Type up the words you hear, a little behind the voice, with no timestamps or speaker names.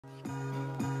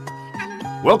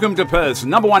Welcome to Perth's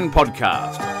 #1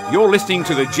 podcast. You're listening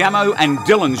to the Jamo and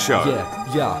Dylan Show.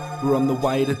 Yeah, we're on the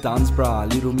way to Dunsborough,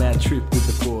 little man trip with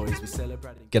the boys. We're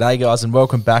celebrating. G'day guys and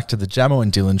welcome back to the Jamo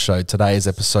and Dylan Show. Today is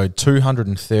episode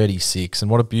 236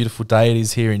 and what a beautiful day it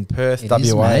is here in Perth, WA.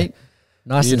 Is, mate.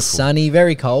 Nice Beautiful. and sunny,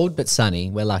 very cold, but sunny.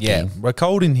 We're lucky. Yeah, we're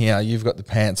cold in here. You've got the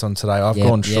pants on today. I've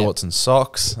gone shorts and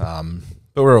socks,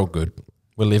 but we're all good.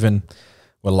 We're living,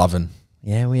 we're loving.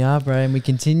 Yeah, we are, bro, and we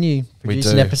continue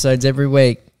producing do. episodes every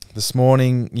week. This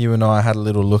morning, you and I had a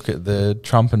little look at the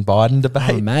Trump and Biden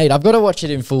debate. Oh, mate, I've got to watch it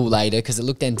in full later because it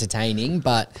looked entertaining,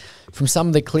 but from some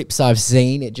of the clips I've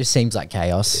seen, it just seems like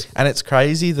chaos. And it's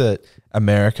crazy that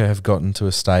America have gotten to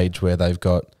a stage where they've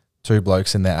got two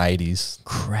blokes in their 80s.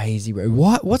 Crazy, bro.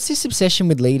 What's this obsession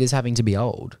with leaders having to be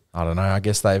old? I don't know. I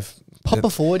guess they've... Pop a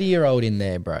 40-year-old in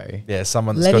there, bro. Yeah,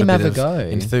 someone that's Let got him a have bit a of go.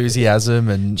 enthusiasm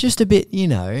and Just a bit, you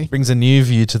know. brings a new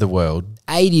view to the world,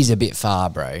 80's a bit far,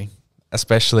 bro.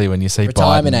 especially when you see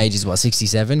Retirement Biden, age is what,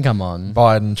 67? Come on.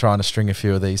 Biden trying to string a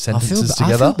few of these sentences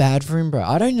together. I feel bad for him, bro.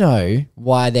 I don't know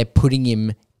why they're putting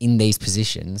him in these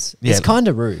positions. Yeah, It's kind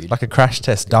of rude. like a crash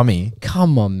test dummy.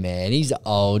 Come on, man. He's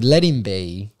old. Let him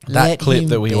be. That Let clip him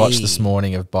that we be. watched this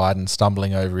morning of Biden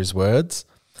stumbling over his words,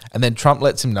 and then Trump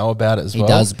lets him know about it as He well.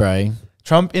 does, bro.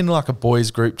 Trump in like a boys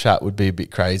group chat would be a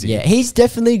bit crazy. Yeah, he's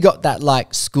definitely got that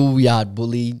like schoolyard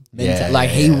bully mentality. Yeah, Like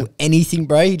yeah. anything,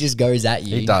 bro, he just goes at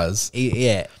you. He does.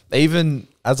 Yeah. Even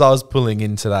as I was pulling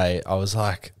in today, I was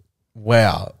like,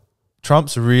 wow,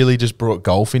 Trump's really just brought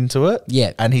golf into it.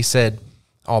 Yeah. And he said,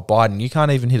 oh, Biden, you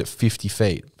can't even hit it 50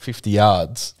 feet, 50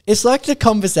 yards. It's like the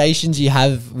conversations you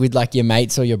have with like your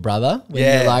mates or your brother when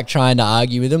Yeah. you're like trying to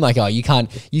argue with them. Like, oh, you can't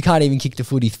even kick the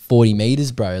footy 40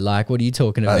 meters, bro. Like, what are you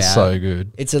talking about? That's so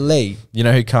good. It's elite. You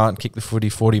know who can't kick the footy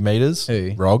 40 metres?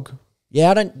 Who? Rog.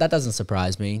 Yeah, that doesn't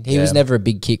surprise me. He Yeah. was never a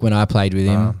big kick when I played with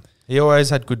him. He always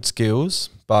had good skills,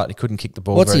 but he couldn't kick the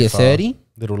ball What's very he, a far. 30?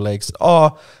 Little legs.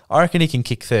 Oh, I reckon he can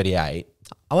kick 38.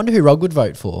 I wonder who Rog would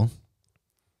vote for.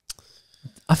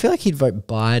 I feel like he'd vote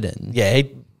Biden. Yeah,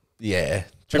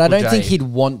 But I Triple don't J. think he'd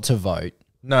want to vote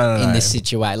No. in this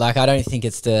situation. Like, I don't think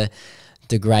it's the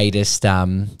greatest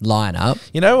lineup.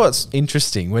 You know what's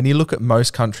interesting? When you look at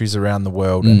most countries around the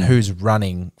world Mm. and who's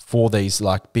running for these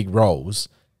like big roles,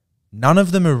 none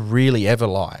of them are really ever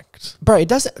liked. Bro,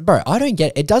 I don't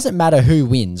get it. Doesn't matter who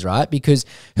wins, right? Because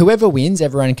whoever wins,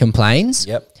 everyone complains.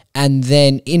 Yep. And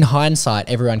then in hindsight,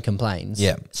 everyone complains.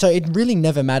 Yeah. So it really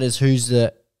never matters who's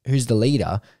the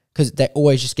leader because they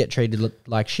always just get treated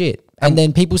like shit. And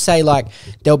then people say like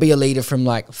there'll be a leader from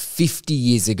like 50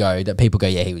 years ago that people go,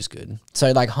 yeah, he was good.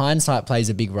 So like hindsight plays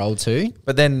a big role too.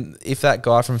 But then if that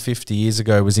guy from 50 years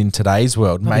ago was in today's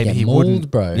world, Probably maybe get he mauled,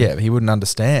 wouldn't, bro. Yeah, he wouldn't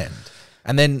understand.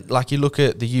 And then like you look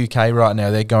at the UK right now,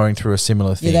 they're going through a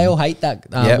similar thing. Yeah, they all hate that.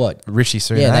 Yep. What? Rishi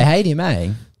Sunak. Yeah, they hate him,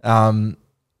 eh?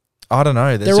 I don't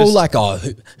know. They're all like, oh,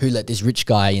 who let this rich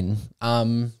guy in?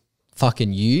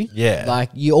 Fucking you. Yeah. Like,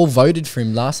 you all voted for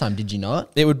him last time, did you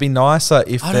not? it would be nicer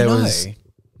if I there don't know. was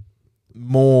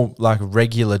more like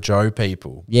regular Joe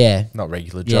people. Yeah. Not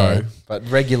regular Yeah. Joe, but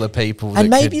regular people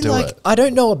And that maybe could do like, it. I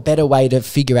don't know a better way to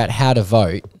figure out how to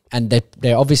vote. And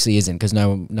there obviously isn't because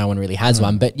no one really has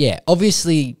one. But yeah,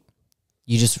 obviously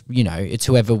you just, it's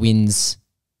whoever wins.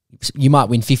 You might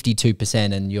win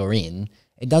 52% and you're in.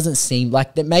 It doesn't seem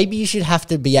like that. Maybe you should have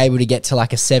to be able to get to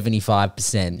like a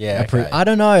 75%. Yeah, okay. I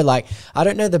don't know. Like, I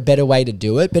don't know the better way to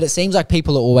do it, but it seems like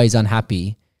people are always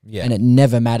unhappy. Yeah. And it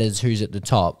never matters who's at the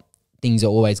top. Things are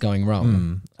always going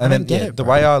wrong. And then the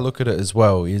way I look at it as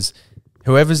well is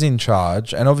whoever's in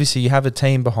charge, and obviously you have a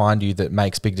team behind you that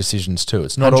makes big decisions too.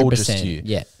 It's not all just 100%, you.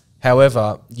 yeah.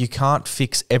 However, you can't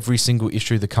fix every single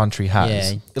issue the country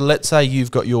has. Yeah. Let's say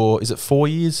you've got your, is it 4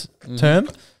 years term?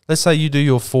 Let's say you do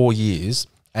your 4 years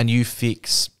and you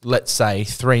fix, let's say,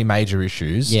 3 major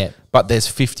issues. Yeah. But there's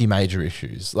 50 major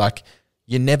issues. Like,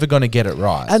 you're never going to get it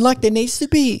right. And like there needs to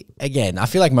be, again, I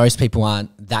feel like most people aren't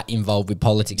that involved with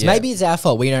politics. Yeah. Maybe it's our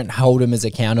fault. We don't hold them as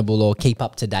accountable or keep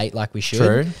up to date like we should.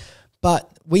 True. But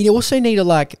we also need to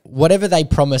like, whatever they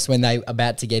promise when they're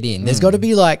about to get in, there's got to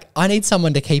be like, I need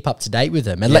someone to keep up to date with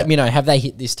them and let me know, have they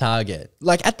hit this target?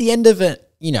 Like at the end of it,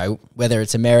 whether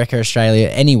it's America, Australia,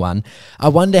 anyone, I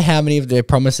wonder how many of their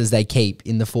promises they keep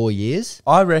in the 4 years.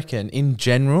 I reckon, in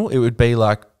general, it would be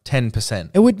like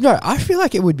 10%. It would, no, I feel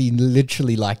like it would be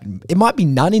literally like, it might be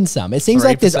none in some. It seems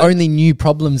like there's 3%. only new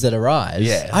problems that arise.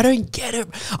 Yeah. I don't get it.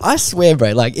 I swear,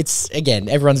 bro, like it's, again,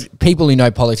 people who know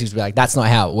politics will be like, that's not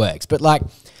how it works. But like,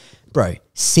 bro,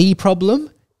 see problem,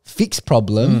 fix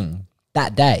problem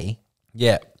that day.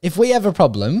 Yeah. If we have a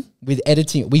problem with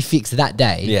editing, we fix that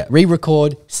day. Yeah.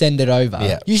 Re-record, send it over.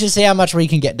 Yeah. You should see how much we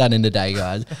can get done in a day,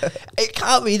 guys. It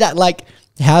can't be that like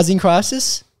housing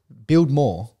crisis, build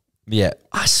more. Yeah.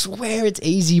 I swear it's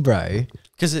easy, bro.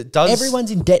 Because it does.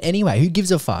 Everyone's in debt anyway. Who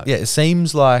gives a fuck? Yeah, it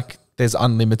seems like there's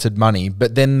unlimited money,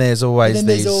 but then there's always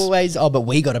There's always, oh, but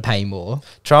we got to pay more.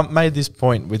 Trump made this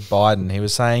point with Biden. He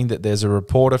was saying that there's a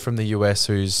reporter from the US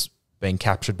who's been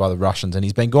captured by the Russians, and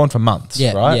he's been gone for months,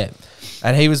 Yeah, right? yeah.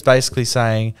 And he was basically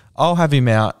saying, I'll have him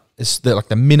out like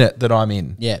the minute that I'm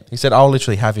in. Yeah. He said, I'll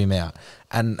literally have him out.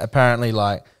 And apparently,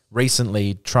 like,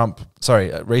 recently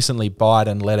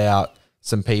Biden let out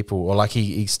some people, or like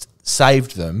he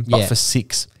saved them, but Yeah. for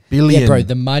 $6 billion. Yeah, bro,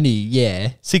 the money, yeah.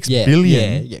 $6 yeah,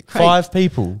 billion? Yeah. 5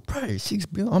 people. Bro, $6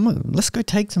 billion. Let's go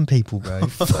take some people, bro.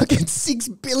 Fucking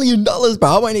 $6 billion, bro.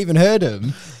 I won't even hurt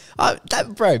him.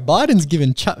 Bro, Biden's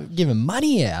giving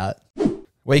money out.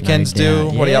 Weekend No still.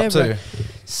 doubt. What are you Yeah, up to? bro.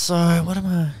 So, what am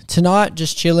I? Tonight,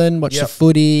 just chilling, watch the Yep.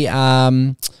 footy.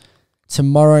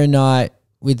 Tomorrow night,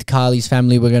 with Carly's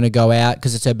family, we're going to go out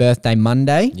because it's her birthday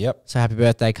Monday. Yep. So happy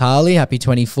birthday, Carly. Happy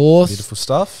 24th. Beautiful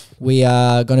stuff. We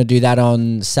are going to do that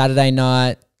on Saturday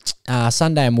night.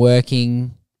 Sunday I'm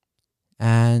working.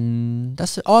 And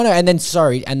that's it. Oh, no. And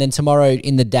then tomorrow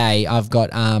in the day, I've got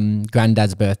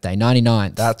Granddad's birthday,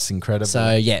 99th. That's incredible.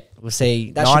 So, yeah, we'll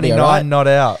see. That should be 99 all right. not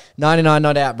out. 99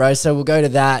 not out, bro. So we'll go to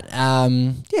that.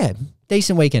 Yeah,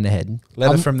 decent weekend ahead.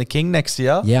 Letter from the king next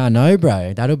year. Yeah, I know,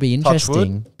 bro. That'll be Touch wood.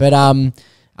 interesting. But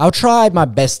I'll try my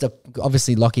best to.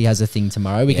 Obviously, Lockie has a thing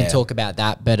tomorrow. We Yeah. can talk about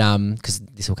that. But because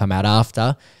this will come out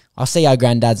after. I'll see how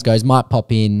Granddad's goes. Might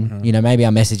pop in. You know, maybe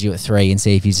I'll message you at 3 and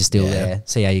see if he's still Yeah. there.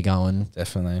 See how you're going.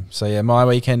 Definitely. So, yeah, my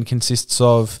weekend consists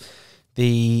of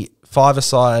the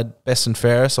five-a-side best and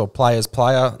fairest or players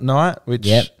player night, which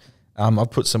Yep.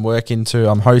 I've put some work into.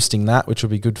 I'm hosting that, which will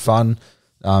be good fun.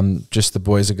 Just the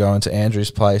boys are going to Andrew's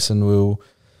place and we'll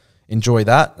enjoy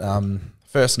that.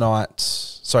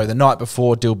 The night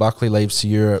before, Dill Buckley leaves to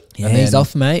Europe. Yeah, and he's then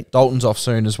off, mate. Dalton's off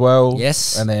soon as well.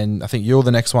 Yes. And then I think you're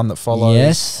the next one that follows.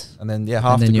 Yes. And then,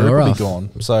 half And then the group you're will be off. gone.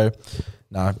 So,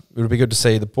 no, it'll be good to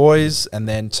see the boys. And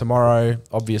then tomorrow,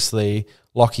 obviously,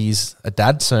 Lockie's a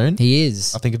dad soon. He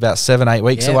is. I think about 7-8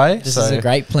 weeks Yeah, away. This so is a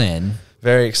great plan.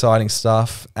 very exciting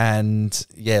stuff. And,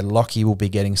 yeah, Lockie will be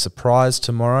getting surprised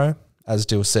tomorrow. As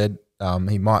Dill said,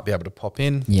 he might be able to pop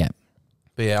in. Yeah.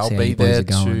 But, yeah, I'll See how be you boys there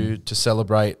are going. to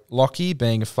celebrate Lockie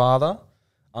being a father,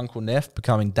 Uncle Neff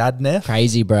becoming Dad Neff.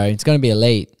 Crazy, bro. It's going to be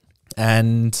elite.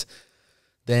 And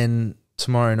then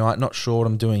tomorrow night, not sure what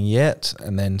I'm doing yet.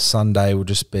 And then Sunday will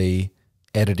just be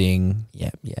editing Yeah.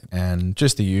 and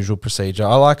just the usual procedure.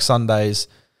 I like Sundays.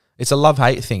 It's a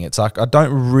love-hate thing. It's like I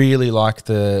don't really like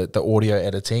the audio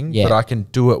editing, Yeah. but I can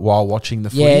do it while watching the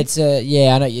footy.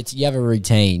 I know. You have a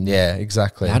routine. Yeah,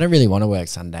 exactly. I don't really want to work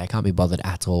Sunday. I can't be bothered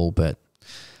at all, but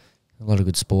a lot of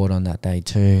good sport on that day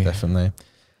too. Definitely.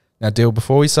 Now, Dill,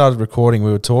 before we started recording,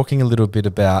 we were talking a little bit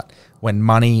about when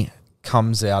money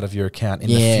comes out of your account in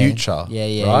the future.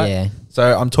 Yeah, right? yeah.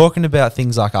 So I'm talking about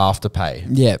things like afterpay.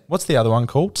 Yeah. What's the other one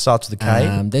called? Starts with a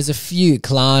K. There's a few,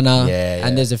 Klarna, Yeah.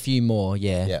 and there's a few more,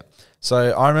 yeah. Yeah.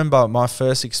 So I remember my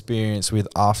first experience with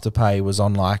afterpay was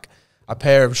on like a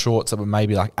pair of shorts that were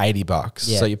maybe like $80.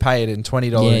 Yeah. So you pay it in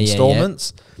 $20 Yeah,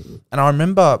 installments. And I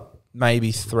remember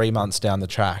maybe 3 months down the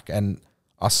track and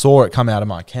I saw it come out of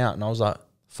my account and I was like,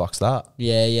 fuck's that?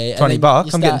 Yeah. And $20,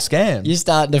 then I'm getting scammed. You're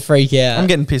starting to freak out. I'm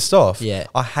getting pissed off. Yeah.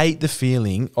 I hate the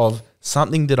feeling of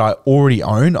something that I already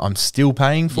own, I'm still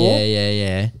paying for.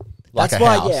 Yeah. Like That's a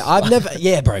why, house. I've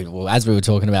never, bro. Well, as we were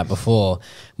talking about before,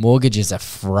 mortgages are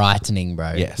frightening,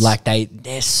 bro. Yes. Like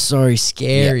they're so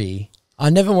scary. I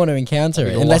never want to encounter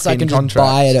it a unless I lock-in can just contract.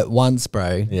 buy it at once,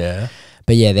 bro. Yeah.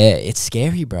 But yeah, it's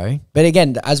scary, bro. But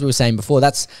again, as we were saying before,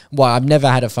 that's why I've never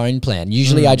had a phone plan.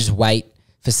 Usually I just wait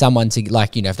for someone to,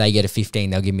 like, if they get a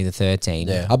 15, they'll give me the 13.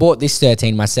 Yeah. I bought this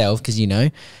 13 myself because,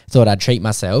 thought I'd treat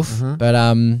myself. But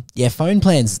yeah, phone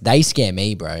plans, they scare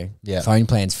me, bro. Yeah. Phone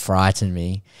plans frighten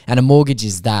me. And a mortgage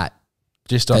is that.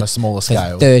 Just on a smaller For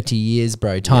scale. 30 years,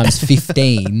 bro, times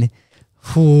 15.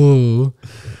 Ooh,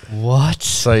 what?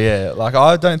 So yeah, like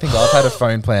I don't think I've had a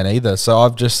phone plan either. So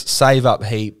I've just save up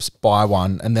heaps, buy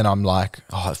one, and then I'm like,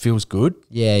 oh, it feels good.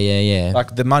 Yeah.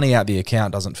 Like the money out the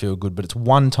account doesn't feel good, but it's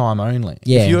one time only.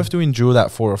 Yeah. If you have to endure that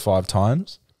 4 or 5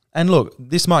 times, and look,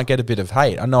 this might get a bit of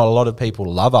hate. I know a lot of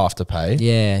people love Afterpay.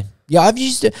 Yeah. I've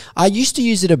used it. I used to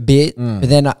use it a bit, but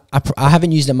then I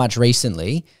haven't used it much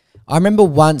recently. I remember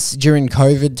once during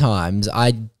COVID times,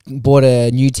 I bought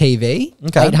a new TV,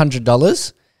 Okay.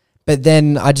 $800, but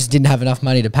then I just didn't have enough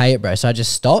money to pay it, bro. So I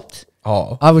just stopped.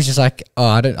 Oh, I was just like,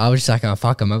 oh,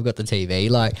 fuck them. I've got the TV.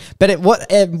 Like, but what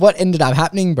ended up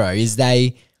happening, bro, is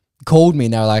they called me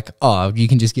and they were like, oh, you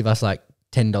can just give us like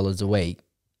 $10 a week.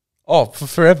 Oh, for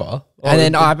forever. And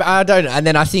then I don't, and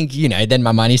then I think, you know, then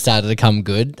my money started to come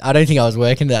good. I don't think I was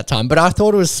working at that time, but I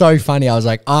thought it was so funny. I was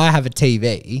like, I have a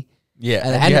TV. Yeah,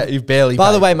 And you've barely.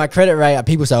 By the paid. way, my credit rate,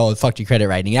 people say, oh, fuck your credit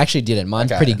rating. It actually didn't.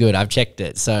 Mine's pretty good. I've checked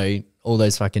it. So all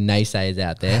those fucking naysayers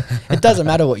out there, it doesn't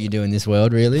matter what you do in this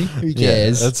world, really. Who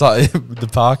cares? Yeah, it's like the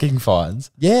parking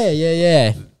fines.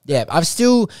 Yeah. I've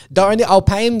still, I'll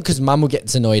pay him because mum will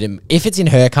get annoyed. If it's in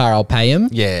her car, I'll pay him.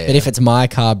 Yeah. But if it's my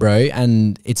car, bro,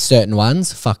 and it's certain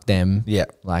ones, fuck them. Yeah.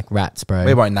 Like rats, bro.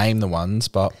 We won't name the ones,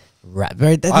 but Rat, bro.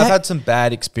 I've had some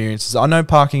bad experiences. I know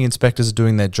parking inspectors are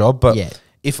doing their job, but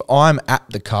if I'm at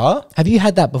the car. Have you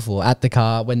had that before at the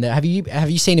car? Have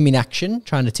you seen him in action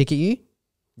trying to ticket you?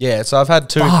 Yeah, so I've had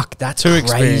two crazy.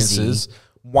 experiences.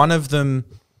 One of them,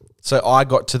 so I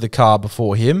got to the car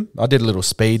before him. I did a little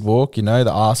speed walk, you know,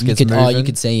 the ass gets moving. Oh, you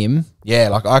could see him. Yeah,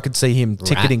 like I could see him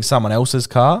ticketing someone else's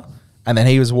car, and then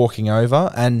he was walking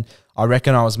over, and I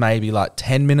reckon I was maybe like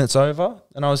 10 minutes over,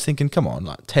 and I was thinking, come on,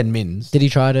 like 10 mins. Did he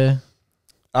try to?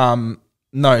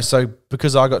 No, so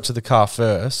because I got to the car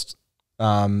first,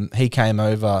 he came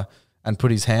over and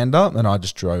put his hand up, and I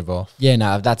just drove off. Yeah,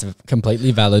 no, that's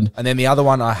completely valid. And then the other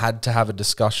one, I had to have a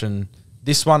discussion.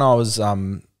 This one, I was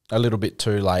a little bit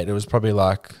too late. It was probably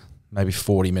like maybe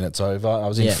 40 minutes over. I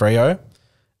was in Freo,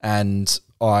 and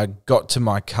I got to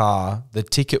my car. The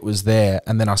ticket was there,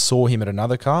 and then I saw him at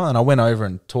another car, and I went over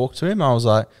and talked to him. I was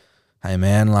like, hey,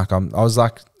 man, like I was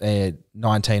like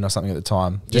 19 or something at the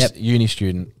time, just uni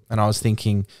student. And I was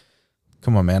thinking,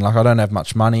 come on, man, like I don't have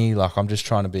much money. Like I'm just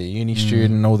trying to be a uni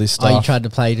student and all this stuff. Oh, you tried to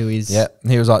play to his... Yeah.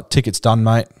 He was like, ticket's done,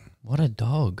 mate. What a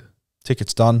dog.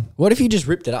 Ticket's done. What if you just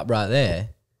ripped it up right there?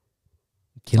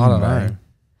 I don't know.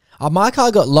 My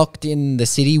car got locked in the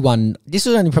city one. This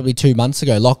was only probably 2 months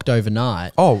ago, locked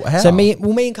overnight. Oh, how? So me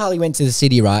and Carly went to the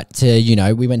city, right?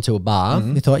 We went to a bar.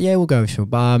 We thought, yeah, we'll go to a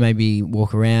bar, maybe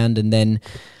walk around. And then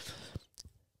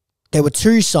there were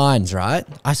 2 signs, right?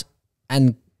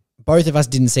 And both of us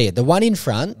didn't see it. The one in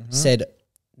front said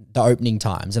the opening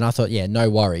times. And I thought, yeah, no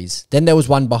worries. Then there was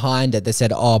one behind it that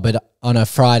said, oh, but on a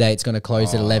Friday, it's going to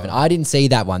close at 11. I didn't see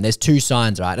that one. There's 2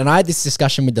 signs, right? And I had this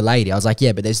discussion with the lady. I was like,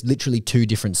 yeah, but there's literally 2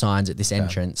 different signs at this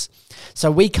entrance.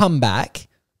 So we come back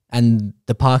and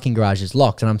the parking garage is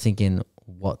locked. And I'm thinking,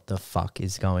 what the fuck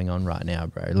is going on right now,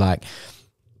 bro? Like,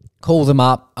 call them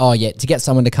up. Oh, yeah, to get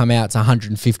someone to come out, it's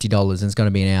 $150 and it's going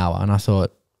to be an hour. And I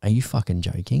thought, are you fucking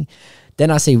joking? Then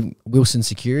I see Wilson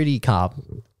security car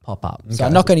pop up. So I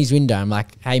knock on his window. I'm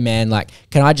like, hey, man, like,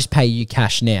 can I just pay you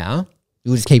cash now?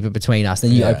 We'll just keep it between us.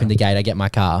 Then you open the gate, I get my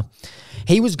car.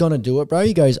 He was going to do it, bro.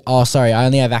 He goes, oh, sorry, I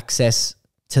only have access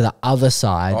to the other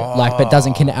side, but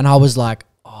doesn't connect. And I was like,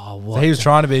 oh, what? So he was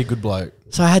trying to be a good bloke.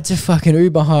 So I had to fucking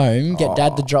Uber home, get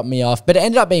dad to drop me off. But it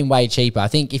ended up being way cheaper. I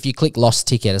think if you click lost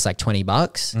ticket, it's like $20.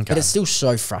 But it's still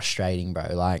so frustrating, bro.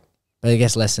 Like, but I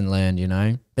guess lesson learned, you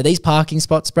know. But these parking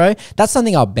spots, bro, that's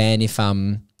something I'll ban if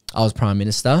I was Prime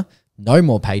Minister. No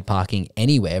more paid parking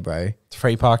anywhere, bro. It's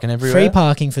free parking everywhere. Free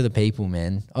parking for the people,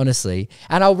 man. Honestly.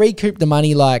 And I'll recoup the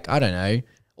money like, I don't know,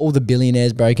 all the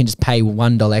billionaires, bro, can just pay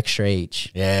 $1 extra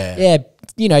each. Yeah. Yeah,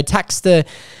 you know, tax the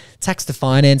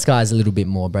finance guys a little bit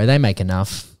more, bro. They make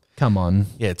enough. Come on.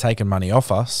 Yeah, taking money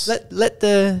off us. Let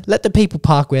the people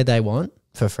park where they want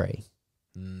for free.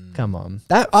 Come on.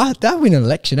 That win an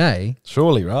election, eh?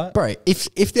 Surely, right? Bro,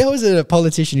 if there was a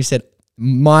politician who said,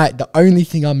 the only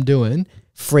thing I'm doing,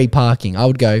 free parking, I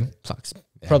would go, fucks.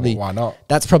 Probably. Well, why not?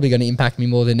 That's probably going to impact me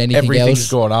more than anything Everything's else.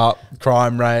 gone up.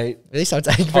 Crime rate. At least I'll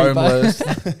take free Homeless.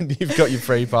 You've got your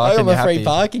free I parking. got my free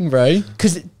parking, bro.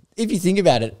 Because if you think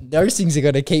about it, those things are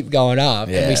going to keep going up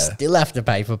and we still have to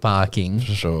pay for parking.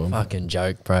 For sure. Fucking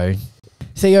joke, bro.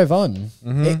 Theo Von.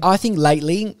 I think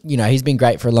lately, you know, he's been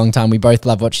great for a long time. We both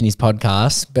love watching his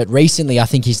podcast. But recently, I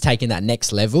think he's taken that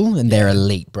next level and they're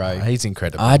elite, bro. He's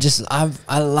incredible.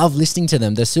 I love listening to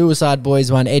them. The Suicide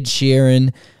Boys one, Ed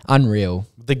Sheeran, unreal.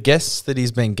 The guests that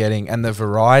he's been getting and the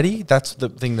variety, that's the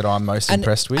thing that I'm most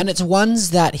impressed with. And it's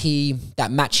ones that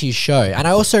match his show. And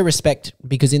I also respect,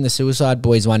 because in the Suicide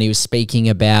Boys one, he was speaking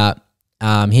about,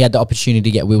 he had the opportunity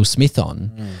to get Will Smith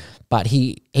on. But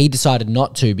he decided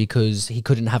not to because he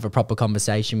couldn't have a proper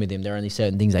conversation with him. There are only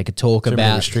certain things they could talk about.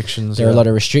 Many restrictions. There are a lot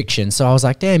of restrictions. So I was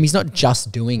like, damn, he's not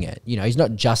just doing it. You know, he's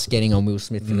not just getting on Will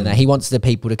Smith. And that. He wants the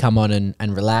people to come on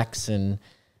and relax and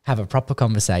have a proper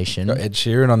conversation. Got Ed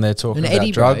Sheeran on there talking about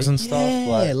Eddie, drugs bro. and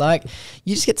stuff. Yeah, like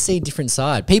you just get to see a different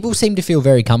side. People seem to feel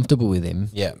very comfortable with him.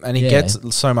 Yeah, and he gets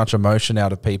so much emotion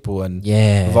out of people and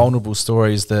vulnerable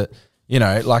stories that, you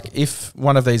know, like if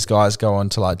one of these guys go on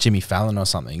to like Jimmy Fallon or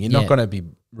something, you're not going to be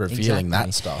revealing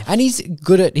that stuff. And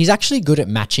he's actually good at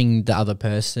matching the other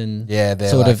person. Yeah, their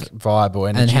sort like of vibe or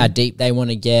energy. and how deep they want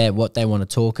to get, what they want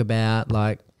to talk about.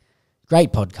 Like,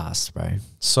 great podcasts, bro.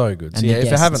 So good. So And yeah, the if you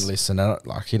guests. haven't listened,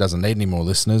 like he doesn't need any more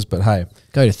listeners, but hey,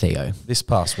 Go to Theo. this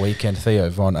past weekend, Theo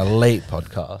Von, elite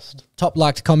podcast. Top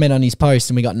liked comment on his post,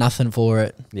 and we got nothing for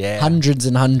it. Yeah. Hundreds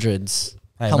and hundreds.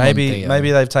 Hey, Come on, maybe Theo.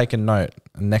 they've taken note.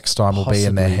 And next time will be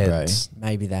in their Possibly, bro. heads.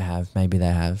 Maybe they have. Maybe they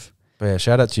have. But yeah,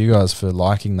 shout out to you guys for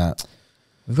liking that.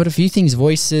 We've got a few things,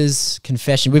 voices,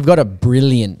 confession. We've got a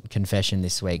brilliant confession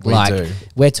this week. We do.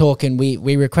 We're talking,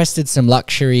 we requested some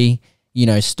luxury,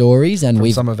 stories, and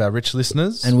From some of our rich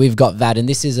listeners. we've got that. And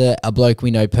this is a bloke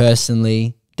we know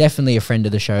personally, definitely a friend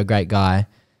of the show, a great guy.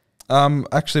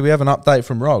 Actually, we have an update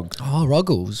from Rog. Oh,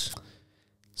 Roggles.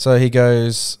 So he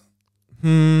goes,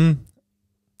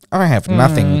 I have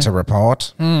nothing to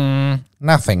report.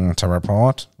 Nothing to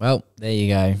report. Well, there you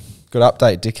go. Good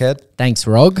update, dickhead. Thanks,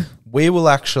 Rog. We will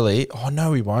actually, oh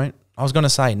no, we won't. I was going to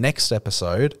say next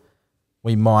episode,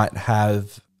 we might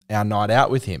have our night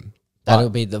out with him. That'll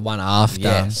But be the one after.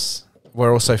 yes,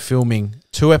 we're also filming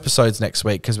 2 episodes next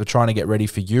week because we're trying to get ready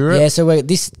for Europe. Yeah, so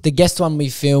the guest one we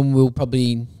film will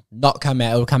probably not come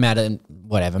out. It'll come out in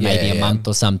maybe a month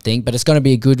or something. But it's going to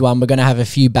be a good one. We're going to have a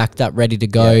few backed up, ready to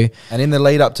go. Yeah. And in the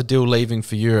lead up to Dill leaving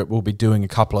for Europe, we'll be doing a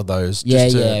couple of those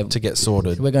just to get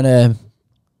sorted. We're going to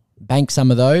bank some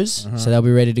of those, so they'll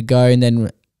be ready to go. And then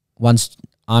once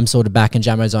I'm sort of back and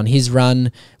Jamo's on his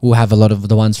run, we'll have a lot of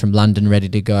the ones from London ready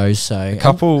to go. So A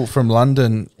couple from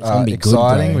London gonna be good,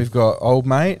 exciting. bro. We've got Old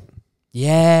Mate.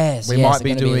 yes, We yes, might they're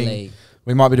be gonna doing elite.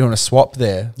 we might be doing a swap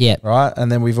there. Yeah. Right?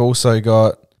 And then we've also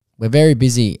got We're very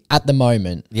busy at the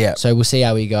moment. Yeah. So we'll see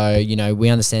how we go. We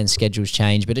understand schedules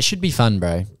change, but it should be fun,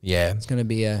 bro. yeah. It's going to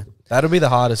be That'll be the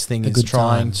hardest thing is good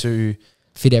trying time. to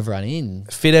fit everyone in.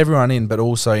 fit everyone in, but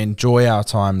also enjoy our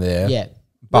time there. Yeah.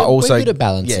 But We're also good at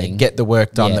balancing. get the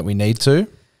work done Yeah. that we need to.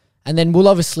 And then we'll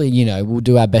obviously, we'll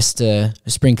do our best to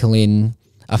sprinkle in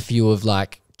a few of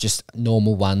just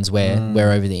normal ones where we're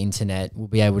over the internet. We'll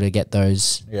be able to get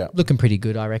those Yeah. looking pretty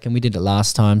good, I reckon. We did it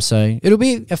last time, so it'll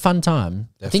be a fun time.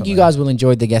 I think you Definitely. guys will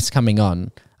enjoy the guests coming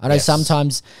on. I know Yes.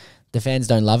 sometimes the fans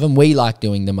don't love them. We like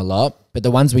doing them a lot, but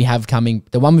the ones we have coming,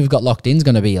 the one we've got locked in is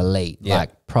going to be elite, Yeah.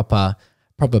 proper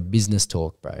business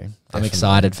talk, bro. I'm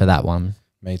excited for that one.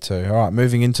 Me too. All right,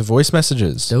 moving into voice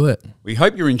messages. Do it. We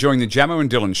hope you're enjoying the Jamo and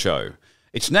Dylan Show.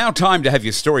 It's now time to have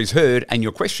your stories heard and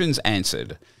your questions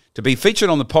answered. To be featured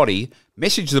on the potty,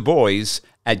 message the boys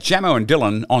at Jamo and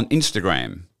Dylan on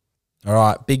Instagram. All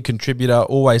right, big contributor,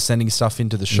 always sending stuff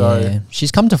into the show. Yeah.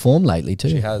 She's come to form lately too.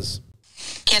 She has.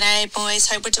 G'day boys,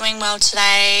 hope we're doing well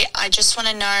today. I just want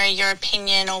to know your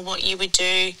opinion or what you would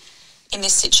do in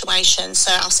this situation.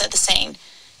 So I'll set the scene.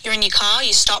 You're in your car,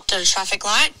 you stopped at a traffic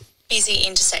light, busy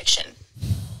intersection.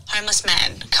 Homeless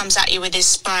man comes at you with his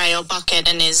spray or bucket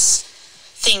and his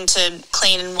thing to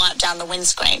clean and wipe down the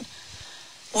windscreen.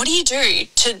 What do you do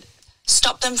to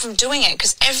stop them from doing it?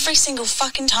 Because every single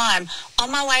fucking time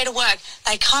on my way to work,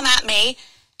 they come at me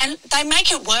and they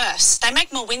make it worse. They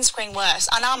make my windscreen worse.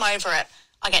 And I'm over it.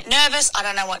 I get nervous. I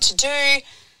don't know what to do.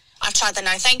 I've tried the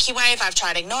no thank you wave. I've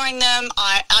tried ignoring them.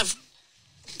 I've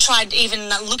tried even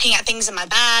looking at things in my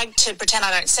bag to pretend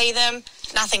I don't see them.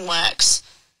 Nothing works.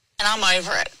 And I'm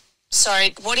over it. So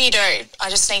what do you do? I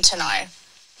just need to know.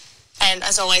 And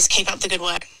as always, keep up the good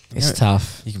work. It's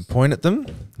tough. You can point at them,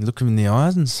 look them in the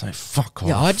eyes, and say "fuck off."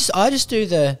 Yeah, I just do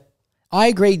the. I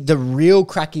agree. The real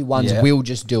cracky ones Yeah. will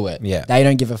just do it. Yeah. They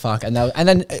don't give a fuck, and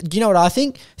then do you know what I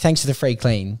think? Thanks for the free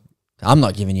clean. I'm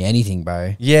not giving you anything,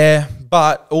 bro. Yeah,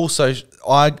 but also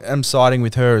I am siding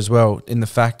with her as well in the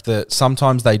fact that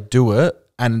sometimes they do it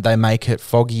and they make it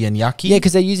foggy and yucky. Yeah,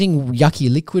 because they're using yucky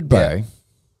liquid, bro. Yeah.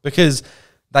 Because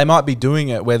they might be doing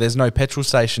it where there's no petrol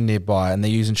station nearby and they're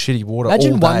using shitty water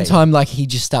Imagine all one day. time he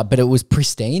just started, but it was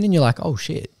pristine, and you're like, oh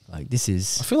shit, this I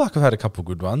is. feel like I've had a couple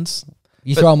good ones.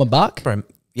 You But- throw them a buck. Bro,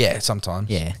 yeah,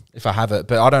 sometimes. Yeah. If I have it.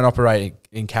 But I don't operate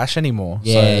in cash anymore.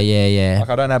 Yeah, so, yeah. Like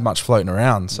I don't have much floating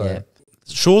around. So Yeah.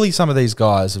 surely some of these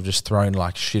guys have just thrown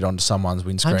shit onto someone's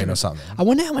windscreen or something. I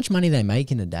wonder how much money they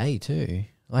make in a day too.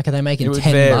 Like, are they making It would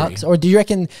 $10 vary. or do you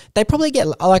reckon they probably get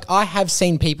I have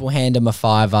seen people hand them a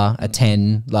 $5, a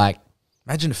 10,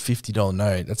 Imagine a $50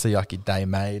 note. That's a yucky day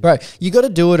made. bro. You got to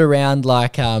do it around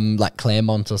like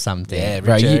Claremont or something. Yeah,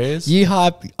 bro. rich You, areas. you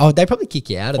hype. Oh, they probably kick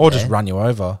you out of Or there. just run you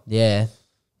over. Yeah,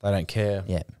 They don't care.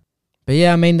 yeah. But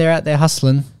yeah, I mean they're out there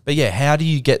hustling. But yeah, how do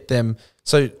you get them?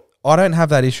 So I don't have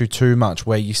that issue too much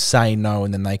where you say no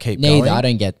and then they keep Neither, going. I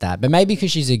don't get that. But maybe because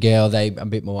she's a girl, they a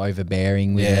bit more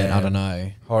overbearing with it. Yeah. I don't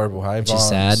know. Horrible, hey? Which is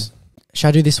sad. Should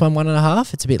I do this one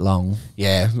 1.5? It's a bit long.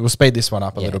 Yeah, we'll speed this one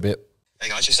up a Yeah. little bit. Hey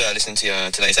guys, just listening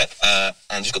to today's ep,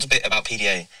 and just got a bit about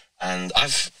PDA, and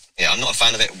I'm not a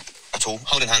fan of it at all.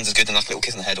 Holding hands is good, and like a little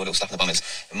kiss on the head or a little slap in the bum is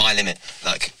my limit.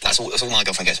 Like that's all my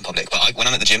girlfriend gets in public. But when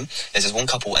I'm at the gym, there's this one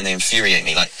couple and they infuriate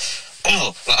me. Like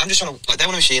I'm just trying to, like, they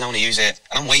want a machine, I want to use it,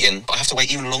 and I'm waiting, but I have to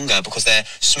wait even longer because they're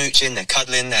smooching, they're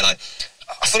cuddling, they're like,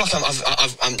 I feel like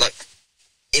I'm like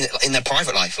in their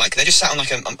private life. Like they're just sat on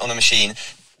on a machine.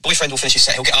 Boyfriend will finish his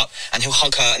set, he'll get up and he'll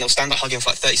hug her and they'll stand by hugging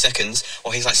for like 30 seconds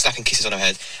or he's like slapping kisses on her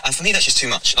head. And for me, that's just too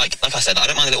much. Like I said, I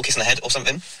don't mind a little kiss on the head or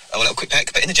something, or a little quick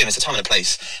peck, but in the gym, it's a time and a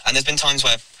place. And there's been times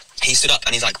where he stood up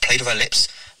and he's like played with her lips,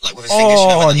 like with his fingers.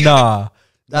 Oh, you know,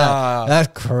 nah. That's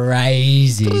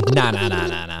crazy. Nah. yeah,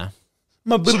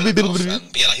 like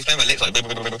he's playing with her lips, like,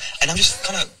 and I'm just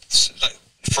kind of like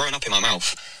throwing up in my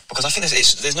mouth. Because I think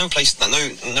there's no place, like,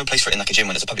 no place for it in like a gym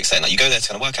when it's a public setting. Like you go there to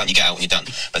kind of work out, and you get out, and you're done.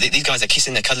 But these guys, they're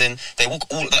kissing, they're cuddling, they walk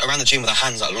all around the gym with their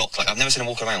hands like locked. Like I've never seen them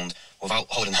walk around without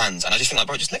holding hands. And I just think like,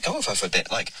 bro, just let go of her for a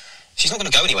bit. Like she's not going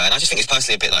to go anywhere. And I just think it's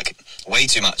personally a bit like way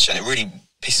too much, and it really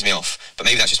pisses me off. But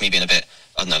maybe that's just me being a bit,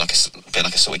 I don't know, like a bit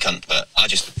like a silly cunt. But I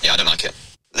don't like it.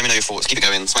 Let me know your thoughts. Keep it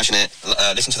going, smashing it.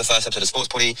 Listen to the first episode of Sports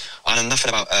Potty. I know nothing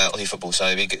about Aussie football, so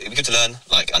it'd be good to learn.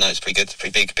 Like I know it's pretty good,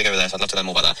 pretty big over there. So I'd love to learn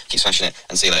more about that. Keep smashing it,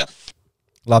 and see you later.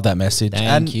 Love that message.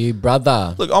 Thank you,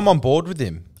 brother. Look, I'm on board with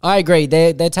him. I agree.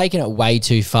 They're taking it way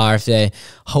too far if they're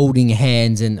holding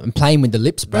hands and playing with the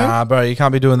lips, bro. Nah, bro, you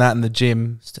can't be doing that in the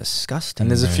gym. It's disgusting.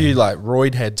 And there's a few like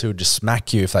roid heads who would just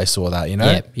smack you if they saw that, you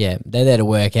know? Yeah. They're there to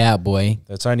work out, boy.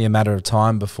 It's only a matter of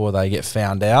time before they get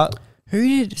found out.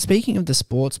 Speaking of the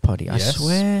sports potty, I Yes.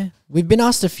 swear, we've been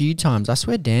asked a few times. I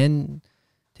swear did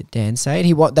Dan say it?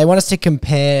 They want us to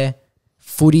compare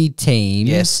footy teams.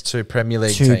 Yes, to Premier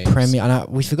League teams. I know,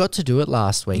 we forgot to do it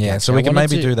last week. Yeah, actually. so we can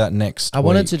maybe do that next I week.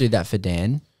 wanted to do that for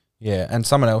Dan. Yeah, and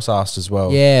someone else asked as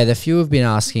well. Yeah, the few have been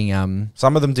asking.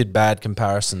 Some of them did bad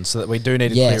comparisons, so that we do need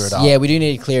to clear it up. Yeah, we do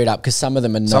need to clear it up because some of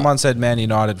them are not. Someone said Man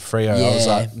United Freo. I was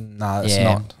like, nah, it's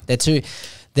not.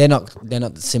 They're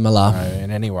not similar. No,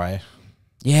 in any way.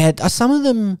 Yeah, some of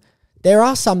them. There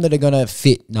are some that are going to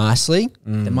fit nicely.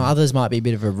 Others might be a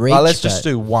bit of a reach. Let's just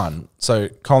do one. So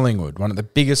Collingwood, one of the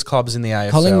biggest clubs in the AFL.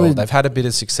 Collingwood, they've had a bit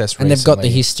of success recently. And they've got the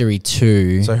history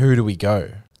too. So who do we go?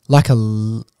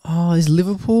 Is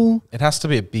Liverpool? It has to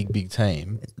be a big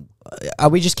team. Are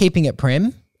we just keeping it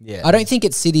Prem? Yeah. I don't think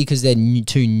it's City because they're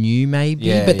too new maybe,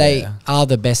 Yeah, but they are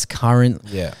the best current.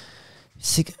 Yeah.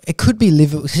 It could be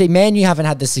Liverpool. See, Man, you haven't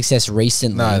had the success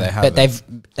recently. No, they haven't.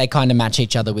 But they kind of match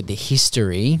each other with the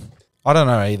history. I don't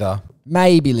know either.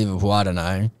 Maybe Liverpool. I don't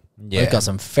know. Yeah. We've got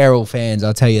some feral fans.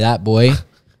 I'll tell you that, boy.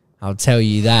 I'll tell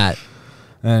you that.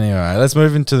 Anyway, let's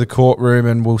move into the courtroom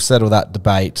and we'll settle that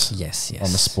debate Yes.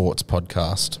 on the sports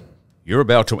podcast. You're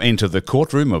about to enter the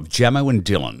courtroom of Jamo and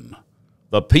Dylan.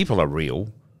 The people are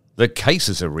real, the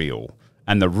cases are real,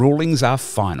 and the rulings are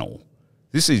final.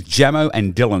 This is Jamo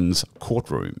and Dylan's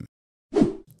courtroom.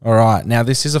 All right. Now,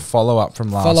 this is a follow-up from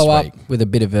last week. With a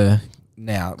bit of a...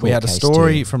 Now, we had a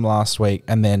story from last week,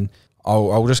 and then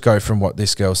I'll just go from what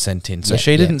this girl sent in. So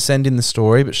she didn't send in the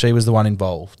story, but she was the one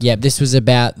involved. Yeah, this was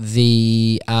about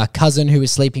the cousin who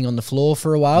was sleeping on the floor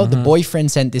for a while. The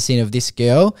boyfriend sent this in of this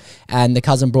girl, and the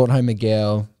cousin brought home a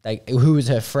girl who was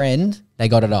her friend. They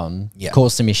got it on. Yeah.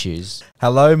 Caused some issues.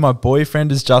 Hello, my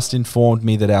boyfriend has just informed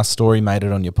me that our story made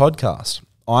it on your podcast.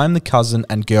 I'm the cousin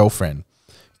and girlfriend.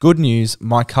 Good news,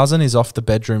 my cousin is off the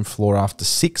bedroom floor after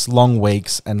 6 long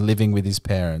weeks and living with his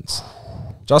parents.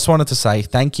 Just wanted to say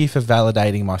thank you for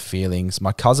validating my feelings.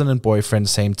 My cousin and boyfriend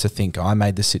seem to think I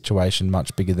made the situation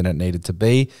much bigger than it needed to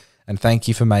be, and thank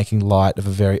you for making light of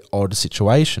a very odd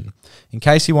situation. In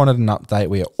case you wanted an update,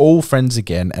 we are all friends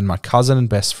again, and my cousin and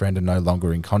best friend are no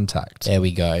longer in contact. There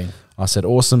we go. I said,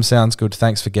 awesome, sounds good.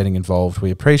 Thanks for getting involved.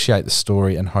 We appreciate the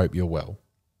story and hope you're well.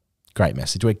 Great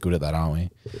message. We're good at that, aren't we?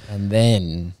 And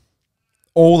then...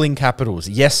 all in capitals.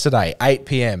 Yesterday, 8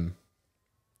 p.m.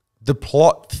 The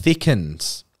plot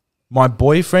thickens. My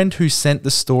boyfriend who sent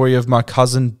the story of my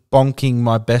cousin bonking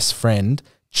my best friend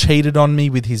cheated on me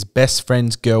with his best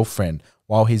friend's girlfriend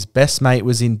while his best mate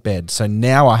was in bed. So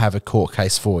now I have a court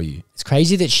case for you. It's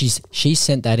crazy that she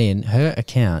sent that in. Her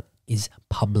account is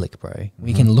public, bro.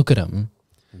 We can look at them.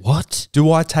 What?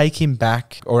 Do I take him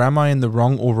back or am I in the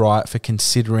wrong or right for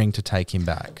considering to take him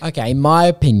back? Okay, in my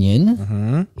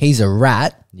opinion, he's a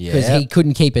rat because he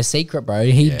couldn't keep a secret, bro.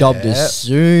 He dobbed as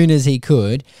soon as he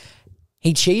could.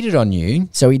 He cheated on you,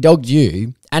 so he dogged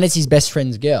you, and it's his best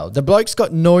friend's girl. The bloke's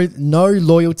got no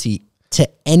loyalty to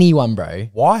anyone, bro.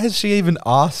 Why has she even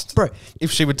asked if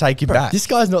she would take him back? This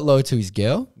guy's not loyal to his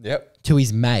girl. Yep. To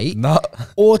his mate. No.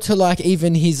 Or to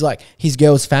even his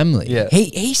girl's family. Yeah.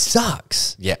 He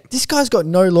sucks. Yeah. This guy's got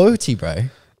no loyalty, bro.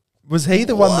 Was he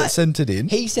the one that sent it in?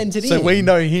 He sent it in. So we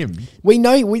know him. We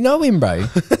know him, bro.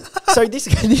 So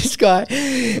this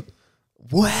guy,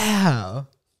 wow.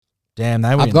 Damn,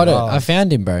 they were I've got it. involved. I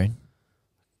found him, bro.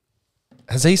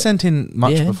 Has he sent in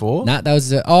much before? Nah, that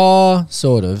was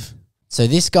sort of. So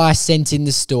this guy sent in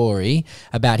the story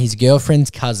about his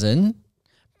girlfriend's cousin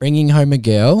bringing home a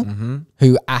girl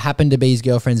who happened to be his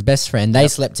girlfriend's best friend. They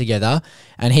slept together,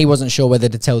 and he wasn't sure whether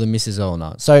to tell the missus or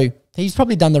not. So he's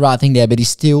probably done the right thing there, but he's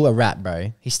still a rat,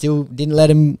 bro. He still didn't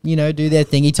let him, do their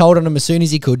thing. He told on him as soon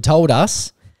as he could, told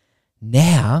us.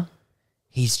 Now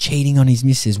he's cheating on his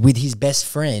missus with his best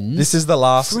friend. This is the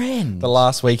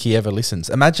last week he ever listens.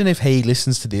 Imagine if he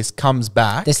listens to this, comes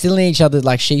back. They're still in each other,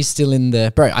 like she's still in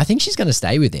the... Bro, I think she's going to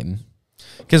stay with him.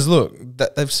 Because look,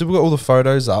 they've still got all the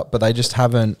photos up, but they just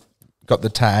haven't got the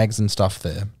tags and stuff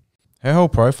there. Her whole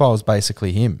profile is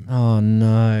basically him. Oh,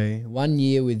 no. 1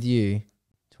 year with you,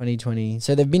 2020.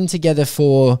 So they've been together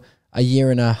for a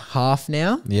year and a half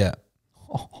now? Yeah.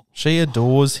 She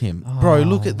adores him. Bro,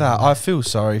 look at that. I feel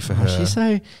sorry for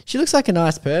her. She looks like a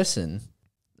nice person.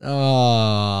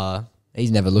 Oh,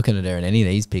 he's never looking at her in any of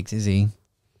these pics, is he?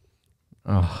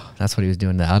 Oh, that's what he was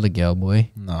doing to the other girl, boy.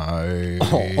 No.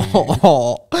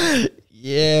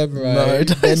 Yeah, bro. No,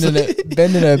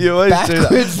 bending her you always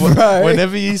backwards, do that. bro.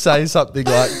 Whenever you say something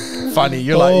like funny,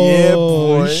 you're like, yeah,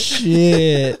 boy.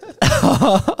 Shit.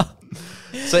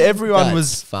 So everyone That's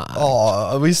was,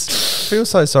 fucked. we feel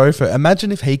so sorry for her.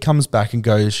 Imagine if he comes back and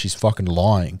goes, she's fucking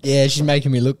lying. Yeah, she's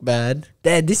making me look bad.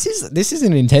 Dad, this is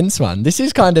an intense one. This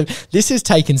is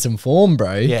taking some form,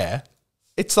 bro. Yeah.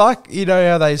 It's like, you know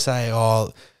how they say,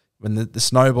 when the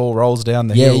snowball rolls down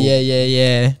the hill.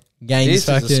 Yeah. This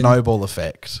is a snowball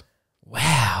effect.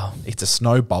 Wow. It's a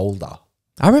snow boulder.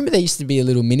 I remember there used to be a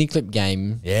little mini clip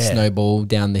game, snowball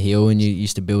down the hill, and you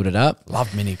used to build it up.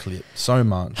 Love mini clip so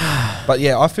much. But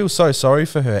yeah, I feel so sorry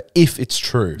for her if it's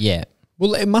true. Yeah.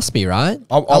 Well, it must be, right?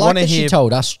 I like want to that hear. she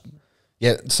told us.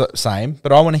 Yeah, same.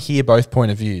 But I want to hear both point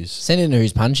of views. Send in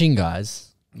who's punching,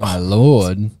 guys. My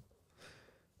lord.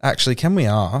 Actually, can we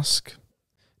ask,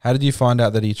 how did you find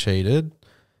out that he cheated?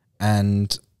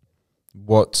 And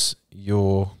what's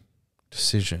your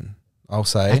decision? I'll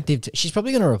say. She's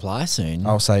probably going to reply soon.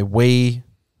 I'll say, we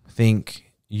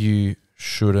think you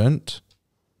shouldn't.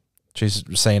 She's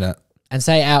seen it. And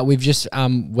say out, we're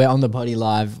on the potty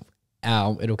live.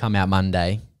 It'll come out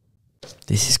Monday.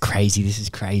 This is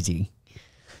crazy.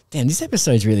 Damn, this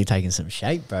episode's really taking some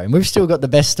shape, bro. And we've still got the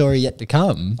best story yet to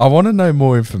come. I want to know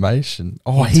more information.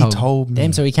 Oh, he told me.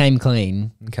 Damn, so he came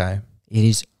clean. Okay. It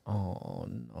is, oh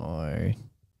no.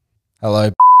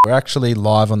 Hello, we're actually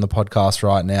live on the podcast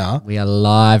right now. We are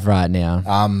live right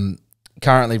now.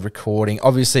 Currently recording.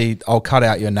 Obviously, I'll cut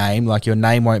out your name. Like, your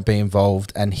name won't be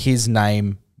involved and his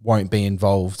name won't be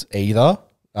involved either.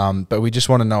 But we just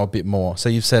want to know a bit more. So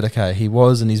you've said, okay, he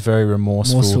was and he's very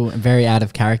remorseful. And very out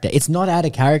of character. It's not out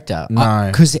of character. No.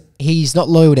 Because he's not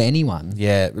loyal to anyone.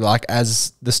 Yeah, like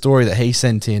as the story that he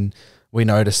sent in, we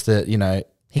noticed that,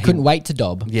 He couldn't wait to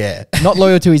dob. Yeah. Not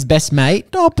loyal to his best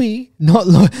mate. Dobby. Not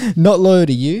loyal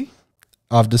to you.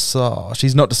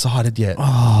 She's not decided yet.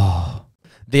 Oh.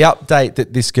 The update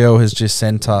that this girl has just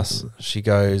sent us, she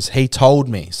goes, he told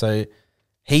me. So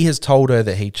he has told her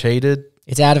that he cheated.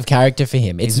 It's out of character for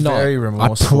him. It's He's not. very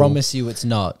remorseful. I promise you it's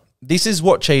not. This is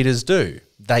what cheaters do.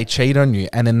 They cheat on you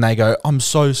and then they go, I'm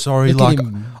so sorry. Look at Like,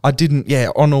 him. I didn't,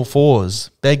 on all fours,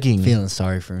 begging. Feeling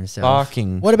sorry for himself.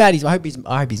 Barking. What about I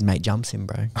hope his mate jumps him,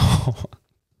 bro.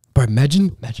 Bro,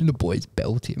 imagine the boys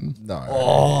belt him. No.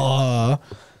 Oh.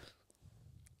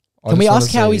 Can we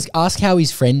ask how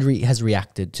his friend has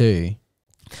reacted too?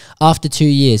 After 2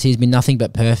 years, he's been nothing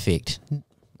but perfect.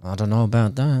 I don't know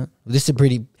about that. This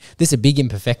is a big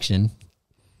imperfection.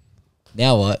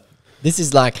 Now what? This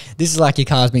is like your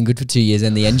car's been good for 2 years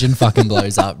and the engine fucking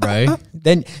blows up, bro.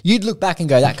 Then you'd look back and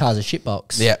go, that car's a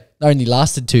shitbox. Yeah. Only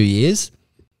lasted 2 years.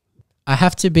 I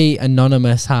have to be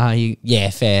anonymous.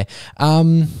 Yeah, fair.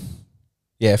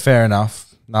 Yeah, fair enough.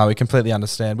 No, we completely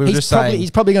understand. We were just saying. He's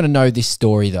probably going to know this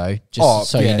story though,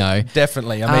 just you know.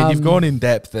 Definitely. I mean, you've gone in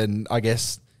depth and I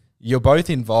guess you're both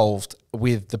involved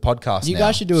with the podcast You now,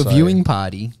 guys should do a viewing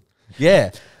party.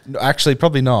 Yeah. No, actually,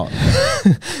 probably not.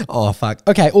 Oh, fuck.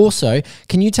 Okay, also,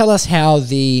 can you tell us how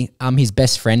his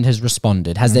best friend has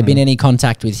responded? Has there been any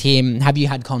contact with him? Have you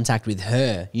had contact with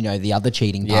her, the other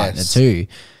cheating partner too?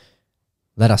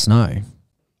 Let us know.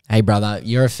 Hey, brother,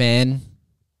 you're a fan,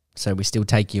 so we still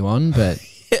take you on, but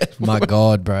my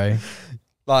God, bro.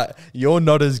 Like, you're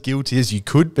not as guilty as you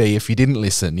could be if you didn't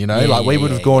listen, Like, we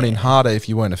would have gone in harder if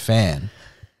you weren't a fan.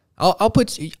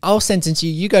 I'll sentence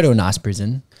you. You go to a nice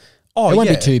prison. Oh, it won't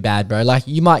yeah. be too bad, bro. Like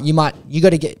you got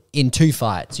to get in 2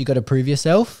 fights. You got to prove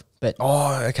yourself. But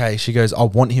Oh, okay. She goes, I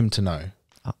want him to know.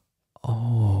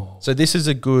 oh, So this is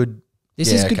a good.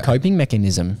 this is a good coping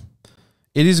mechanism.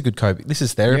 It is a good coping. This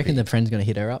is You therapy. reckon the friend's gonna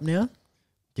hit her up now?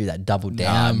 Do that double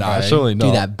down, nah, bro. surely Do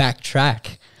not. that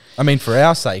backtrack. I mean, for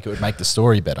our sake, it would make the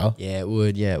story better. Yeah, it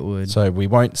would. Yeah, it would. So we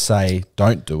won't say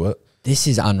don't do it. This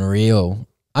is unreal.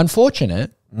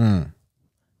 Unfortunate.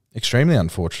 Extremely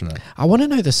unfortunate. I want to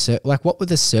know what were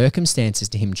the circumstances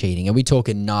to him cheating? Are we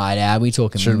talking night out? Are we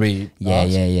talking? Should we Yeah,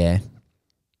 ask? yeah.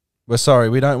 We're sorry.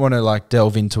 We don't want to like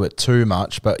delve into it too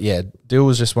much, but yeah, Dill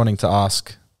was just wanting to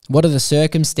ask. What are the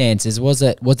circumstances? Was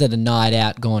it a night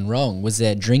out gone wrong? Was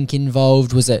there drink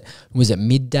involved? Was it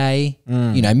midday?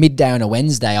 You know, midday on a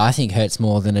Wednesday I think hurts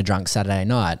more than a drunk Saturday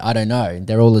night. I don't know.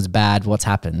 They're all as bad. What's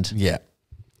happened? Yeah.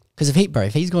 Because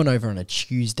if he's gone over on a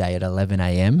Tuesday at 11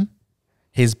 a.m.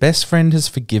 His best friend has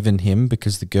forgiven him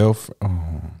because the girlfriend.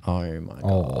 Oh my god.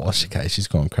 Oh, okay. She's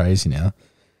gone crazy now.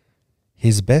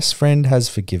 His best friend has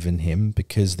forgiven him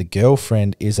because the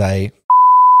girlfriend is a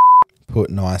put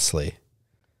nicely.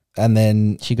 And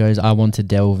then, She goes, I want to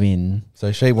delve in.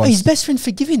 so she Oh, wants. his best friend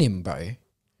forgiving him, bro.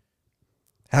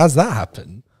 How's that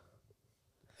happen?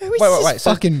 Who is this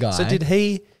fucking guy? So did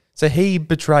he? So he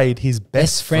betrayed his best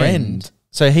Best friend. friend.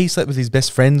 So he slept with his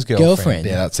best friend's girlfriend. Girlfriend.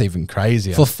 Yeah, that's even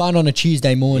crazier. For fun on a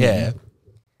Tuesday morning. Yeah.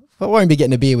 I won't be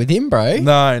getting a beer with him, bro.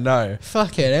 No.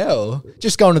 Fucking hell.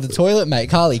 Just going to the toilet, mate.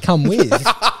 Carly, come with.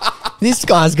 This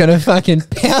guy's going to fucking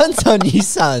pounce on you,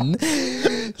 son.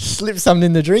 Slip something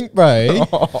in the drink, bro.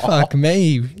 Fuck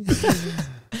me.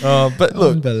 But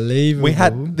look,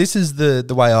 Unbelievable. this is the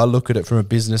way I look at it from a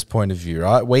business point of view,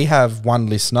 right? We have one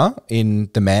listener in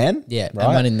the man. Yeah, right?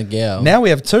 and one in the girl. Now we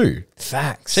have 2.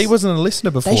 Facts. She wasn't a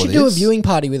listener before They should this. do a viewing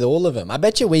party with all of them. I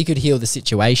bet you we could heal the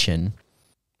situation.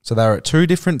 So they were at 2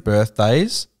 different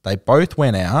birthdays. They both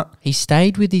went out. He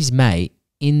stayed with his mate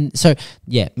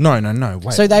yeah. No,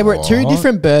 wait. So they were at 2 what?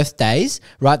 different birthdays,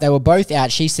 right? They were both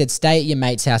out. She said, stay at your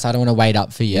mate's house. I don't want to wait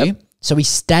up for you. Yep. So he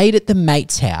stayed at the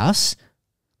mate's house.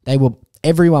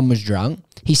 Everyone was drunk.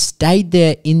 He stayed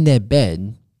there in their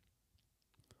bed.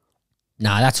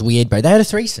 Nah, that's weird, bro. They had a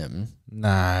threesome.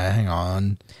 Nah, hang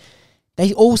on.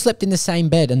 They all slept in the same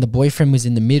bed and the boyfriend was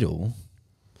in the middle.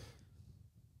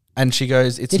 And she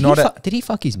goes, it's Did not. did he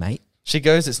fuck his mate? She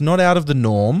goes, it's not out of the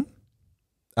norm.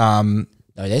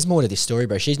 No, there's more to this story,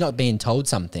 bro. She's not being told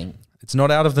something. It's not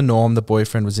out of the norm. The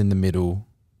boyfriend was in the middle.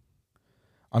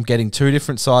 I'm getting 2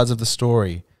 different sides of the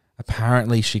story.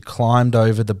 Apparently, she climbed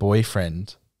over the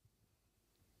boyfriend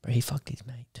Bro, he fucked his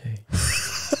mate too.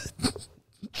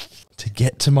 to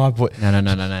get to my boy. No.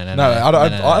 No,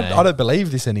 I don't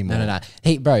believe this anymore. No.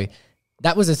 Hey, bro,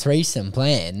 that was a threesome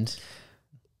planned.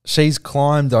 She's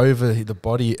climbed over the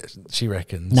body, she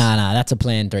reckons. Nah, that's a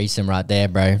planned threesome right there,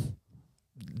 bro.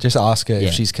 Just ask her Yeah.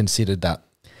 if she's considered that.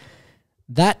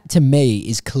 That, to me,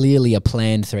 is clearly a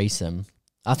planned threesome.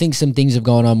 I think some things have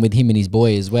gone on with him and his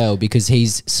boy as well because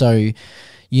he's so,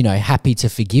 happy to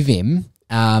forgive him.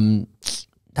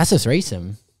 That's a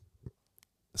threesome.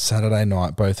 Saturday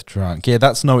night, both drunk. Yeah,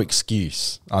 that's no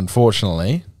excuse,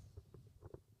 unfortunately.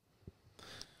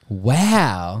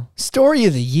 Wow. Story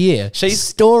of the year.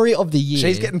 She's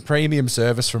getting premium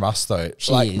service from us, though.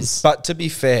 She is. But to be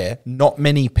fair, not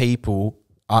many people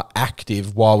are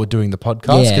active while we're doing the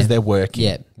podcast because they're working.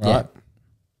 Yeah. Right?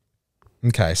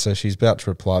 Okay, so she's about to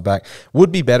reply back.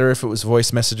 Would be better if it was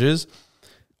voice messages.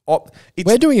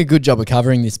 We're doing a good job of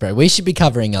covering this, bro. We should be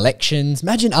covering elections.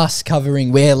 Imagine us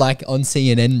we're like on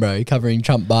CNN, bro, covering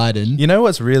Trump Biden. You know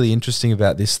what's really interesting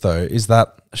about this, though, is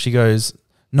that she goes,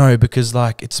 no, because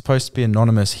it's supposed to be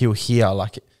anonymous. He'll hear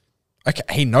okay,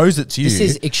 he knows it's you. This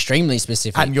is extremely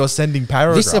specific. And you're sending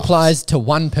paragraphs. This applies to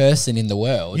one person in the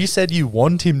world. You said you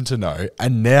want him to know,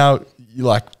 and now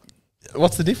you're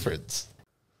what's the difference?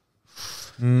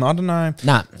 I don't know.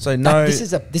 Nah. So no. This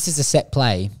is a set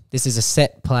play. This is a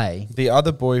set play. The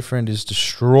other boyfriend is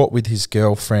distraught with his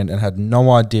girlfriend and had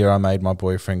no idea I made my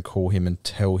boyfriend call him and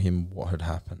tell him what had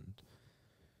happened.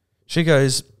 She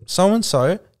goes,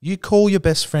 so-and-so, you call your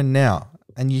best friend now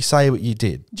and you say what you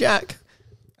did. Jack.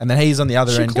 And then he's on the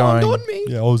other end climbed going, on me.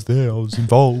 yeah, I was there. I was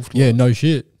involved. Yeah, no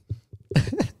shit.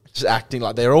 Just acting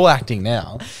like they're all acting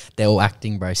now. They're all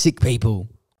acting, bro. Sick people.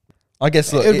 I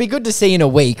guess, look. It would be good to see in a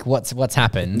week what's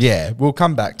happened. Yeah, we'll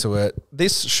come back to it.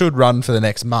 This should run for the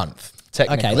next month,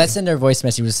 technically. Okay, let's send her a voice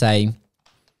message to say.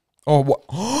 Oh,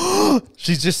 what?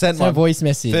 She's just sent Send a my voice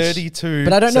message. 32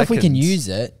 But I don't know if we can seconds. use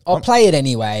it. I'll play it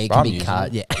anyway. It can I'm be using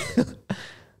cut. it. Yeah.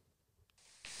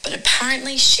 But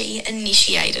apparently she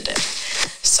initiated it.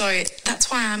 So that's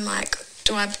why I'm like,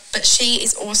 but she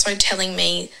is also telling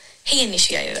me he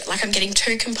initiated it. Like, I'm getting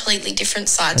two completely different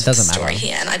sides It of the doesn't story matter.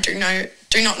 here, and I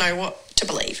do not know what to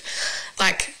believe.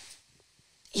 Like,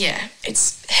 yeah,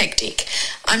 it's hectic.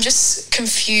 I'm just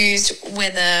confused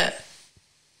whether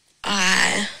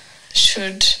I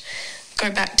should go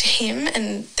back to him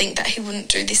and think that he wouldn't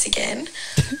do this again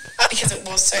because it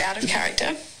was so out of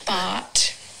character.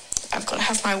 But I've got to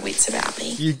have my wits about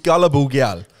me. You gullible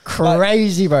gal.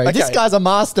 Crazy, bro. This okay. guy's a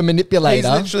master manipulator.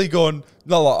 He's literally gone,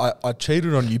 no, like, I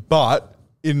cheated on you, but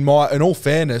in all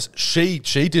fairness, she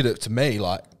did it to me.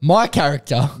 Like, My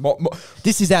character.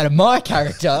 This is out of my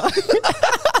character.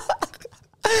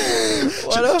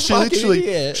 What a she fucking literally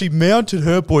idiot. she mounted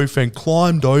her boyfriend,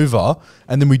 climbed over,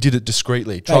 and then we did it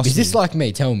discreetly. Babe, Trust is this me. like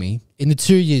me? Tell me. In the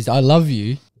 2 years, I love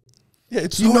you. Yeah,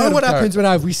 it's You so know out of what happens character. when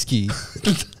I have whiskey.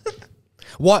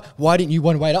 Why didn't you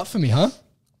want to wait up for me, huh?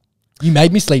 You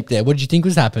made me sleep there. What did you think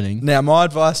was happening? Now, my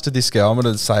advice to this girl, I'm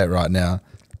going to say it right now.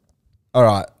 All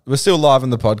right, we're still live on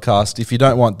the podcast. If you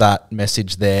don't want that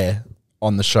message there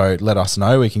on the show, let us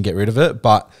know. We can get rid of it.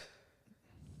 But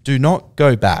do not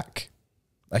go back.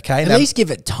 Okay? At Now, least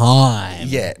give it time.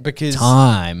 yeah, because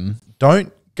Time.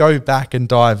 don't go back and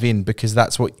dive in because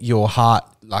that's what your heart,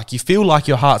 like, you feel like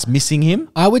your heart's missing him.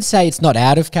 I would say it's not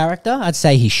out of character. I'd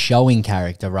say he's showing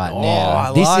character right now.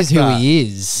 I This like is who that. he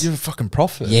is. You're a fucking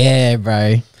prophet. Yeah,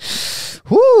 bro.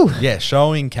 Woo. Yeah,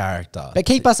 showing character. But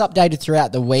keep us updated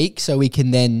throughout the week so we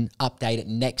can then update it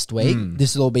next week.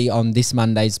 This will all be on this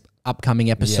Monday's upcoming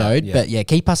episode. yeah. But yeah,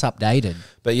 keep us updated.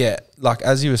 But yeah, like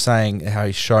as you were saying, how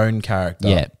he's shown character.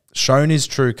 Yeah. Shown his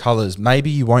true colours.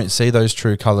 Maybe you won't see those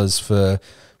true colours for,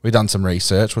 we've done some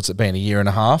research. What's it been, a year and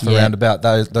a half Yeah. around about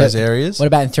those But areas? What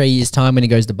about in 3 years' time when he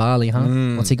goes to Bali, huh?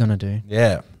 What's he going to do?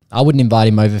 Yeah. I wouldn't invite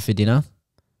him over for dinner.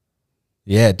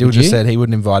 Yeah, Dill Would just you? said he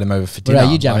wouldn't invite him over for What dinner.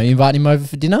 about you, Jamo? Like, You invite him over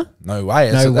for dinner? no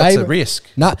way. No That's way. a risk.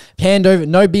 Nah, hand over.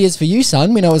 No beers for you,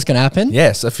 son. We know what's going to happen.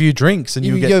 Yes, a few drinks and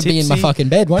you'll get You'll tipsy. be in my fucking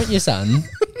bed, won't you, son?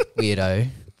 Weirdo.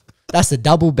 That's a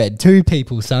double bed. 2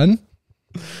 people, son.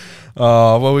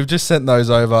 Oh, well, we've just sent those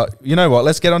over. You know what?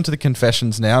 Let's get on to the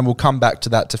confessions now and we'll come back to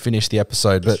that to finish the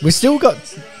episode. But We've still got...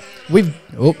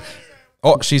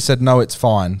 oh, she said no, it's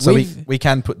fine. So We've- we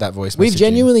can put that voice We've message in.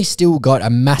 genuinely still got a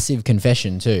massive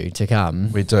confession too to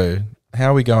come. We do.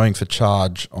 How are we going for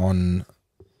charge on...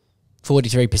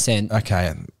 43%.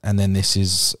 Okay, and then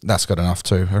that's got enough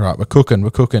too. All right, we're cooking.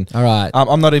 All right.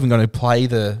 I'm not even going to play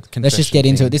the confession. Let's just get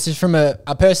into thing. it. This is from a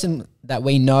person that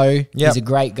we know. Yep. He's a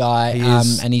great guy. He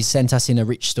is. And he's sent us in a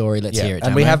rich story. Let's hear it.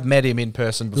 and we Jamo. have met him in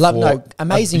person before. Love- no,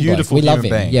 amazing A bloke. beautiful We love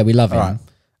human him. being. Yeah, we love All him.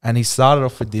 And he started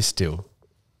off with this deal.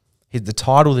 The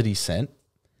title that he sent,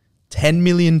 $10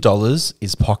 million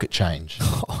is pocket change.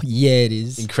 Oh, yeah, it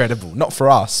is. Incredible. Not for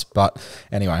us, but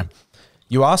anyway.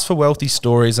 You asked for wealthy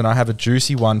stories, and I have a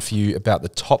juicy one for you about the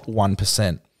top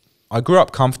 1%. I grew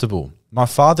up comfortable. My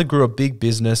father grew a big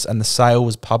business, and the sale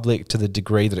was public to the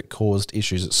degree that it caused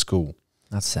issues at school,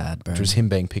 That's sad, bro. which was him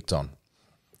being picked on.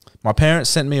 My parents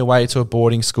sent me away to a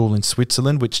boarding school in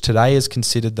Switzerland, which today is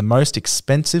considered the most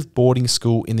expensive boarding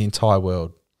school in the entire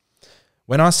world.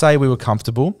 When I say we were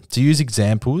comfortable, to use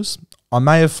examples, I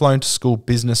may have flown to school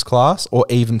business class or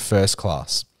even first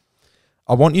class.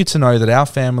 I want you to know that our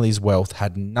family's wealth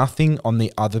had nothing on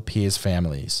the other peers'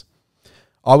 families.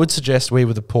 I would suggest we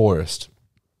were the poorest.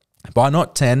 By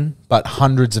not 10, but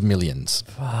hundreds of millions.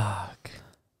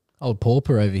 Old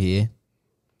pauper over here.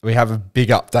 We have a big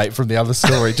update from the other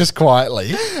story, just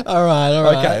quietly. All right.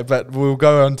 Okay, but we'll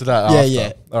go on to that Yeah, after.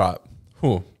 yeah. All right.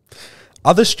 Whew.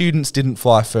 Other students didn't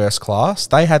fly first class.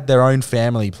 They had their own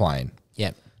family plane.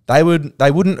 Yep. They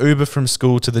wouldn't Uber from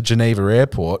school to the Geneva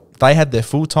airport. They had their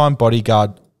full-time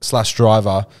bodyguard /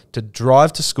 driver to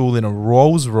drive to school in a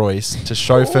Rolls Royce to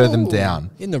chauffeur them down.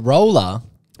 In the roller.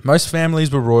 Most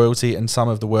families were royalty and some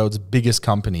of the world's biggest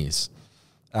companies.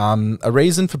 A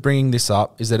reason for bringing this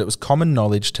up is that it was common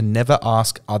knowledge to never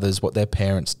ask others what their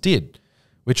parents did,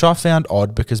 which I found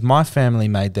odd because my family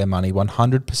made their money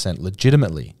 100%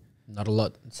 legitimately. Not a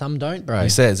lot. Some don't, bro. He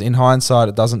says, in hindsight,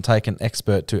 it doesn't take an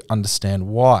expert to understand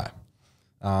why.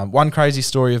 One crazy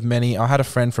story of many, I had a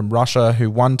friend from Russia who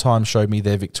one time showed me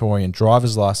their Victorian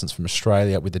driver's license from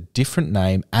Australia with a different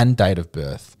name and date of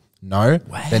birth. No,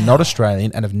 they're not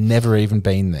Australian and have never even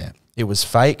been there. It was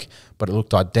fake, but it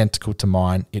looked identical to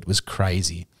mine. It was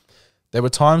crazy. There were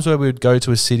times where we would go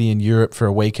to a city in Europe for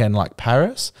a weekend like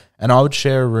Paris, and I would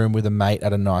share a room with a mate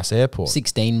at a nice airport.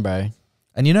 16, bro.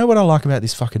 And you know what I like about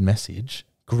this fucking message?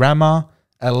 Grammar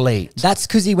elite. That's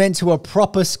because he went to a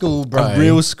proper school, bro. A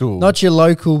real school. Not your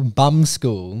local bum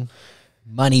school.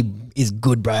 Money is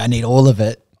good, bro. I need all of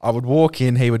it. I would walk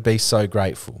in, he would be so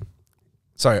grateful.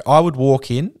 So I would walk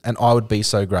in and I would be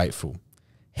so grateful.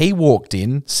 He walked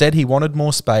in, said he wanted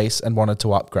more space and wanted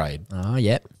to upgrade. Oh,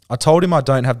 yep. I told him I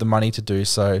don't have the money to do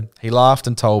so. He laughed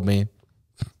and told me,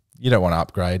 you don't want to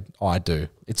upgrade. I do.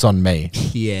 It's on me.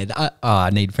 Yeah. I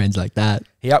need friends like that.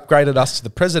 He upgraded us to the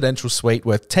presidential suite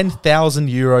worth 10,000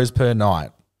 euros per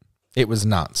night. It was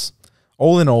nuts.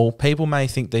 All in all, people may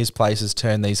think these places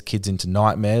turn these kids into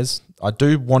nightmares. I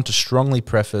do want to strongly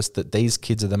preface that these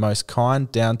kids are the most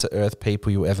kind, down-to-earth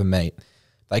people you'll ever meet.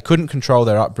 They couldn't control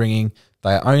their upbringing.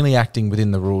 They are only acting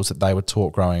within the rules that they were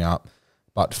taught growing up,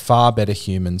 but far better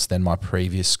humans than my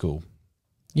previous school.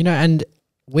 You know, and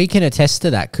we can attest to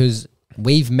that because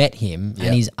we've met him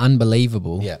and he's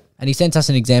unbelievable. Yeah. And he sent us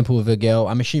an example of a girl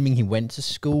I'm assuming he went to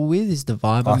school with, is the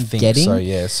vibe I'm think getting. so,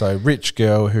 yeah. So rich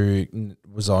girl who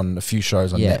was on a few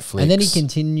shows on Netflix. And then he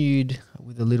continued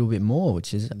with a little bit more,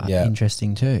 which is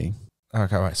interesting too.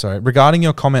 Okay, wait, sorry. Regarding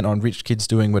your comment on rich kids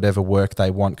doing whatever work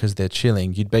they want because they're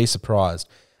chilling, you'd be surprised.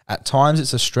 At times,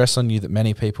 it's a stress on you that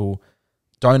many people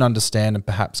don't understand and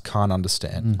perhaps can't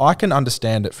understand. I can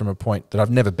understand it from a point that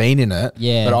I've never been in it,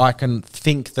 but I can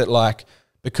think that, like,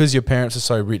 because your parents are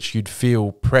so rich, you'd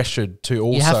feel pressured to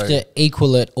also... You have to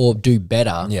equal it or do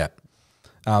better. Yeah.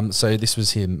 So this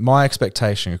was him. My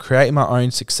expectation, creating my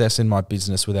own success in my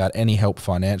business without any help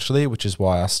financially, which is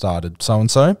why I started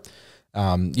so-and-so.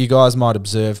 You guys might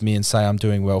observe me and say I'm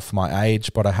doing well for my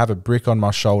age, but I have a brick on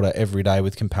my shoulder every day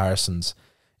with comparisons.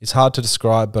 It's hard to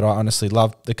describe, but I honestly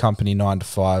love the company 9 to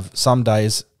 5. Some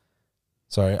days,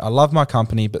 I love my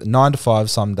company, but 9 to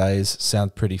 5 some days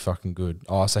sound pretty fucking good.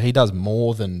 Oh, so he does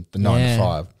more than the 9 to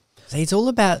 5. See, it's all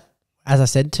about, as I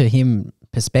said to him,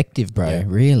 perspective, bro. Yeah.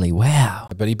 Really, wow.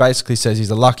 But he basically says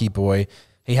he's a lucky boy.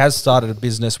 He has started a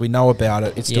business. We know about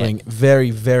it. It's doing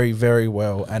very, very, very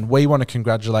well, and we want to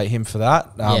congratulate him for that.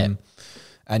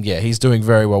 And yeah, he's doing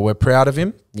very well. We're proud of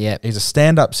him. Yeah, he's a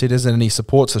stand-up citizen, and he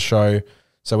supports the show.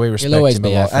 So we respect He'll always him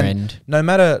be a lot. Our friend. And no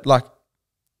matter, like,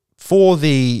 for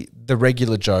the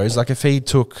regular Joes, like if he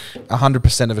took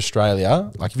 100% of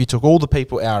Australia, like if he took all the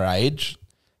people our age,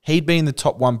 he'd be in the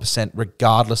top 1%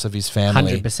 regardless of his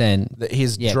family. 100%.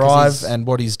 His drive and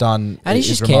what he's done and he's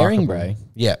just remarkable. Caring, bro.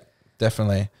 Yeah,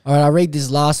 definitely. All right, I'll read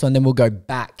this last one, then we'll go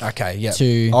back. Okay, yeah.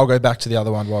 To I'll go back to the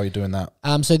other one while you're doing that.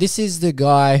 So this is the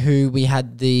guy who we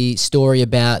had the story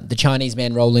about, the Chinese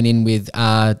man rolling in with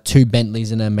 2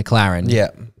 Bentleys and a McLaren.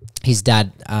 Yeah. His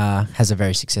dad has a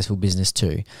very successful business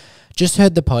too. Just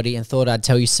heard the potty and thought I'd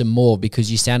tell you some more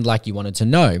because you sound like you wanted to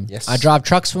know. Yes. I drive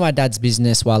trucks for my dad's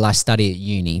business while I study at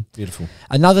uni. Beautiful.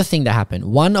 Another thing that happened,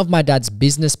 one of my dad's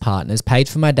business partners paid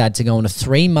for my dad to go on a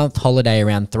 3-month holiday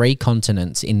around 3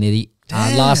 continents in the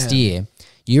last year.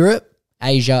 Europe,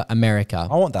 Asia, America.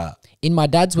 I want that. In my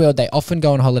dad's world, they often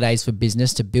go on holidays for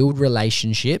business to build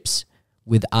relationships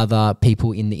with other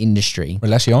people in the industry.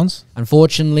 Relations?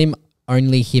 Unfortunately,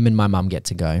 only him and my mum get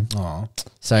to go. Oh.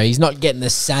 So he's not getting the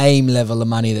same level of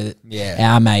money that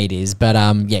our mate is. But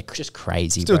yeah, just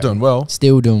crazy. Still doing well.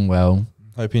 Still doing well.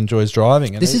 Hope he enjoys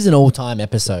driving. This is an all-time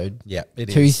episode. Yeah, it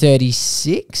is.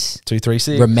 236.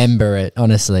 236. Remember it,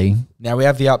 honestly. Now we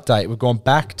have the update. We've gone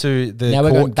back to the Now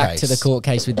court we're going back case. to the court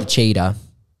case with the cheater.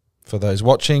 For those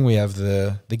watching, we have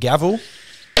the gavel.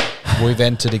 We've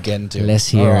entered again to Let's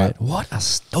hear it. What a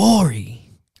story.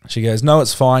 She goes, no,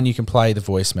 it's fine. You can play the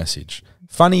voice message.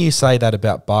 Funny you say that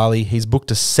about Bali. He's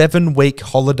booked a 7-week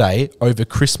holiday over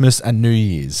Christmas and New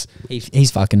Year's.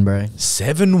 He's fucking, bro.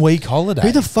 7-week holiday.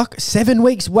 Who the fuck? 7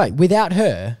 weeks? Wait, without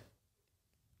her?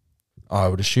 I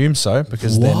would assume so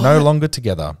because they're no longer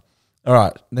together. All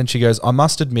right. Then she goes, I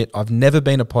must admit, I've never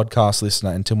been a podcast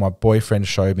listener until my boyfriend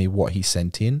showed me what he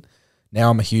sent in. Now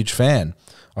I'm a huge fan.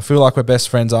 I feel like we're best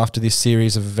friends after this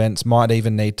series of events. Might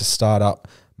even need to start up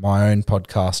my own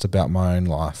podcast about my own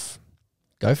life.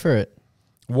 Go for it.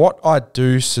 What I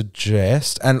do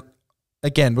suggest, and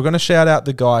again, we're going to shout out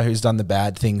the guy who's done the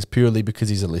bad things purely because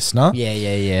he's a listener.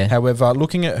 Yeah. However,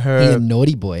 looking at her... He's a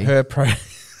naughty boy.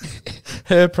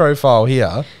 Her profile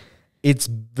here, it's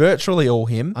virtually all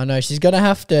him. I know. She's going to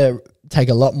have to take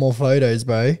a lot more photos,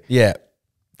 bro. Yeah,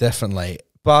 definitely.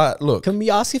 But look... Can we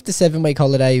ask if the 7-week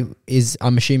holiday is,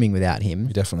 I'm assuming, without him?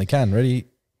 You definitely can. Ready?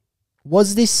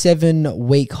 Was this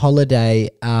 7-week holiday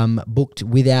booked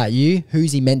without you?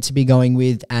 Who's he meant to be going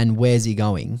with and where's he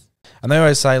going? And they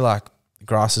always say, like, the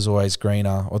grass is always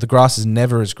greener or the grass is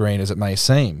never as green as it may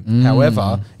seem.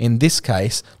 However, in this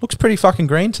case, looks pretty fucking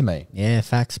green to me. Yeah,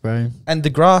 facts, bro. And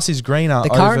the grass is greener. The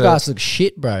current grass looks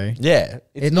shit, bro. Yeah,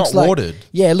 it's not like, watered.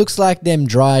 Yeah, it looks like them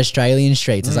dry Australian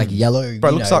streets. It's like yellow. Bro,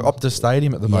 it looks like Optus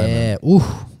Stadium at the moment. Yeah,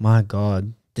 ooh, my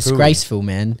God. Disgraceful,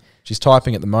 man. She's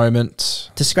typing at the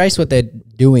moment. Disgrace what they're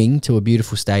doing to a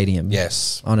beautiful stadium.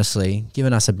 Yes. Honestly,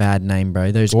 giving us a bad name,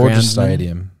 bro. Those gorgeous groundsmen.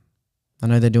 stadium. I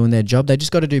know they're doing their job. They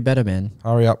just got to do better, man.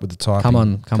 Hurry up with the typing. Come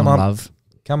on, love.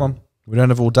 Come on. We don't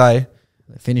have all day.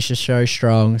 Finish the show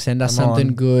strong. Send us Come something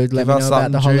on. good. Let Give me us know about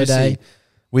something the holiday. juicy.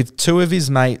 With 2 of his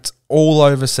mates all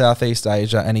over Southeast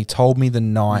Asia, and he told me the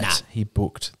night he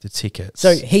booked the tickets.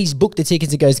 So he's booked the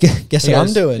tickets and goes, guess He what I'm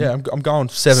goes, doing? Yeah, I'm going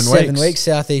 7 weeks. 7 weeks,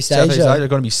 Southeast Asia. Asia,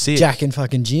 going to be sick. Jack and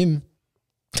fucking Jim.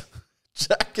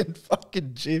 Jack and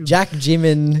fucking Jim. Jack, Jim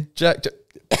and... Jack.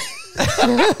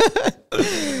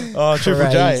 Oh,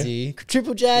 Triple J. Crazy.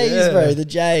 Triple J's, bro. The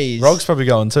J's. Rog's probably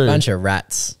going too. Bunch of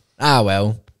rats. Ah,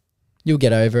 well. You'll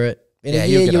get over it. In a you'll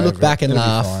year, get you'll over look back it. and It'll be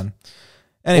laugh. fine.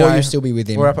 Anyway, Or you'll still be with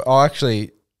him. we're up. Oh,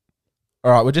 actually,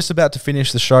 all right. We're just about to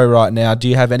finish the show right now. Do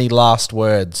you have any last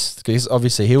words? Because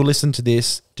obviously he'll listen to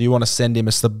this. Do you want to send him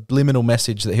a subliminal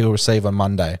message that he'll receive on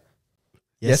Monday?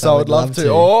 Yes, I would love to.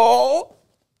 Oh,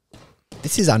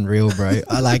 this is unreal, bro.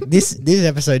 I like this. This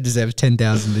episode deserves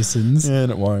 10,000 listens. yeah,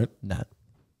 and it won't. No.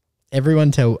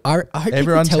 Everyone tell. I hope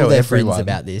Everyone people tell their everyone. friends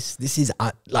about this. This is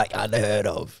like unheard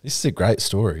of. This is a great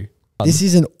story. This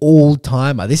is an all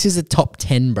timer. This is a top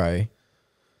 10, bro.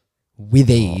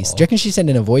 With ease. Do you reckon she's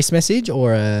sending a voice message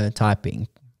or a typing?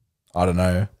 I don't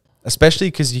know. Especially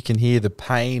because you can hear the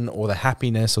pain or the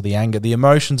happiness or the anger, the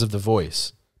emotions of the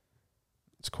voice.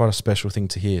 It's quite a special thing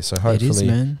to hear. So hopefully, is,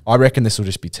 man. I reckon this will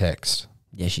just be text.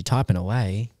 Yeah, she's typing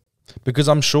away. Because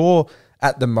I'm sure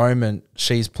at the moment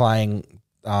she's playing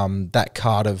that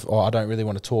card of, I don't really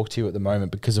want to talk to you at the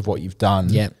moment because of what you've done.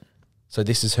 Yep. So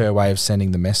this is her way of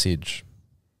sending the message.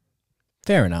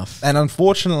 Fair enough. And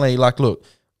unfortunately, like, look,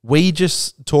 we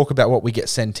just talk about what we get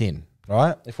sent in,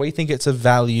 right? If we think it's a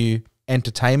value,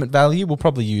 entertainment value, we'll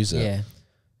probably use it. Yeah.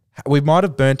 We might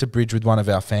have burnt a bridge with one of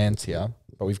our fans here,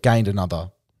 but we've gained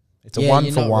another. It's a one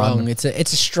you're for not one. wrong. It's a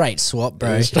straight swap,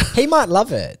 bro. He might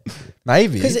love it.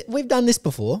 Maybe. Because we've done this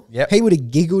before. Yep. He would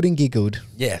have giggled and giggled.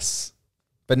 Yes.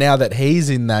 But now that he's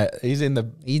in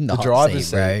the hot driver's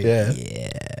seat, bro. seat. Yeah.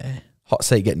 Yeah. Hot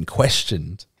seat getting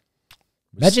questioned.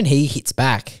 Imagine he hits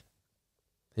back.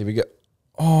 Here we go.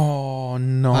 Oh,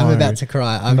 no. I'm about to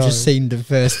cry. I've just seen the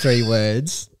first 3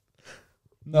 words.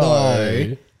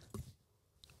 No.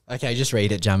 Okay, just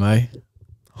read it, Jamo.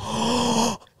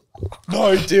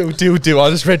 No, deal. I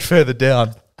just read further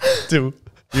down. Deal.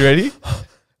 You ready?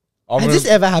 Has this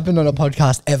ever happened on a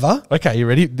podcast ever? Okay, you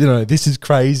ready? No, this is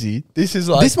crazy. This is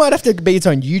like... This might have to be its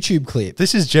own YouTube clip.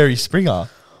 This is Jerry Springer.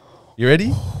 You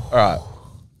ready? All right.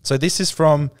 So this is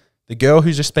from the girl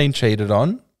who's just been cheated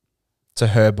on to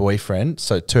her boyfriend,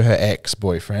 so to her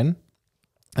ex-boyfriend.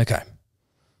 Okay.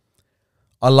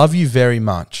 I love you very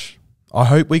much. I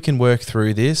hope we can work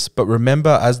through this, but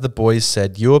remember, as the boys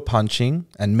said, you are punching,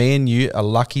 and me and you are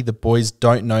lucky the boys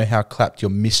don't know how clapped your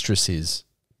mistress is.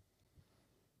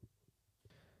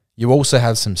 You also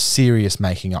have some serious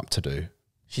making up to do.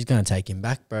 She's going to take him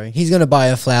back, bro. He's going to buy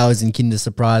her flowers and Kinder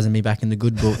Surprise and be back in the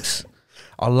good books.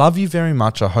 I love you very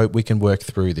much. I hope we can work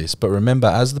through this. But remember,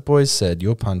 as the boys said,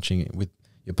 you're punching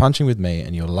with me,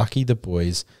 and you're lucky the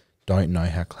boys don't know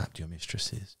how clapped your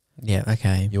mistress is. Yeah,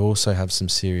 okay. You also have some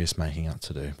serious making up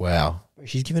to do. Wow.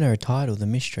 She's given her a title, the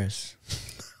mistress.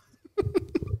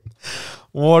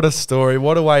 What a story.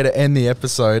 What a way to end the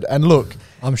episode. And look,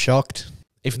 I'm shocked.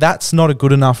 if that's not a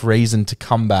good enough reason to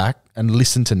come back and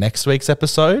listen to next week's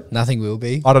episode, Nothing will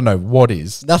be. I don't know what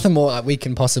is. Nothing more we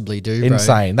can possibly do, bro.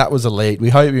 Insane. That was elite. We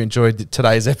hope you enjoyed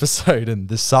today's episode, and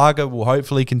the saga will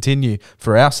hopefully continue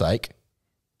for our sake.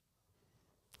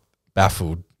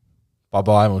 Baffled.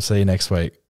 Bye-bye, and we'll see you next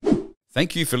week.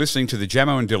 Thank you for listening to the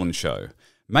Jamo and Dylan Show.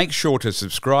 Make sure to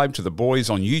subscribe to the boys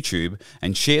on YouTube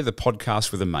and share the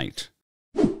podcast with a mate.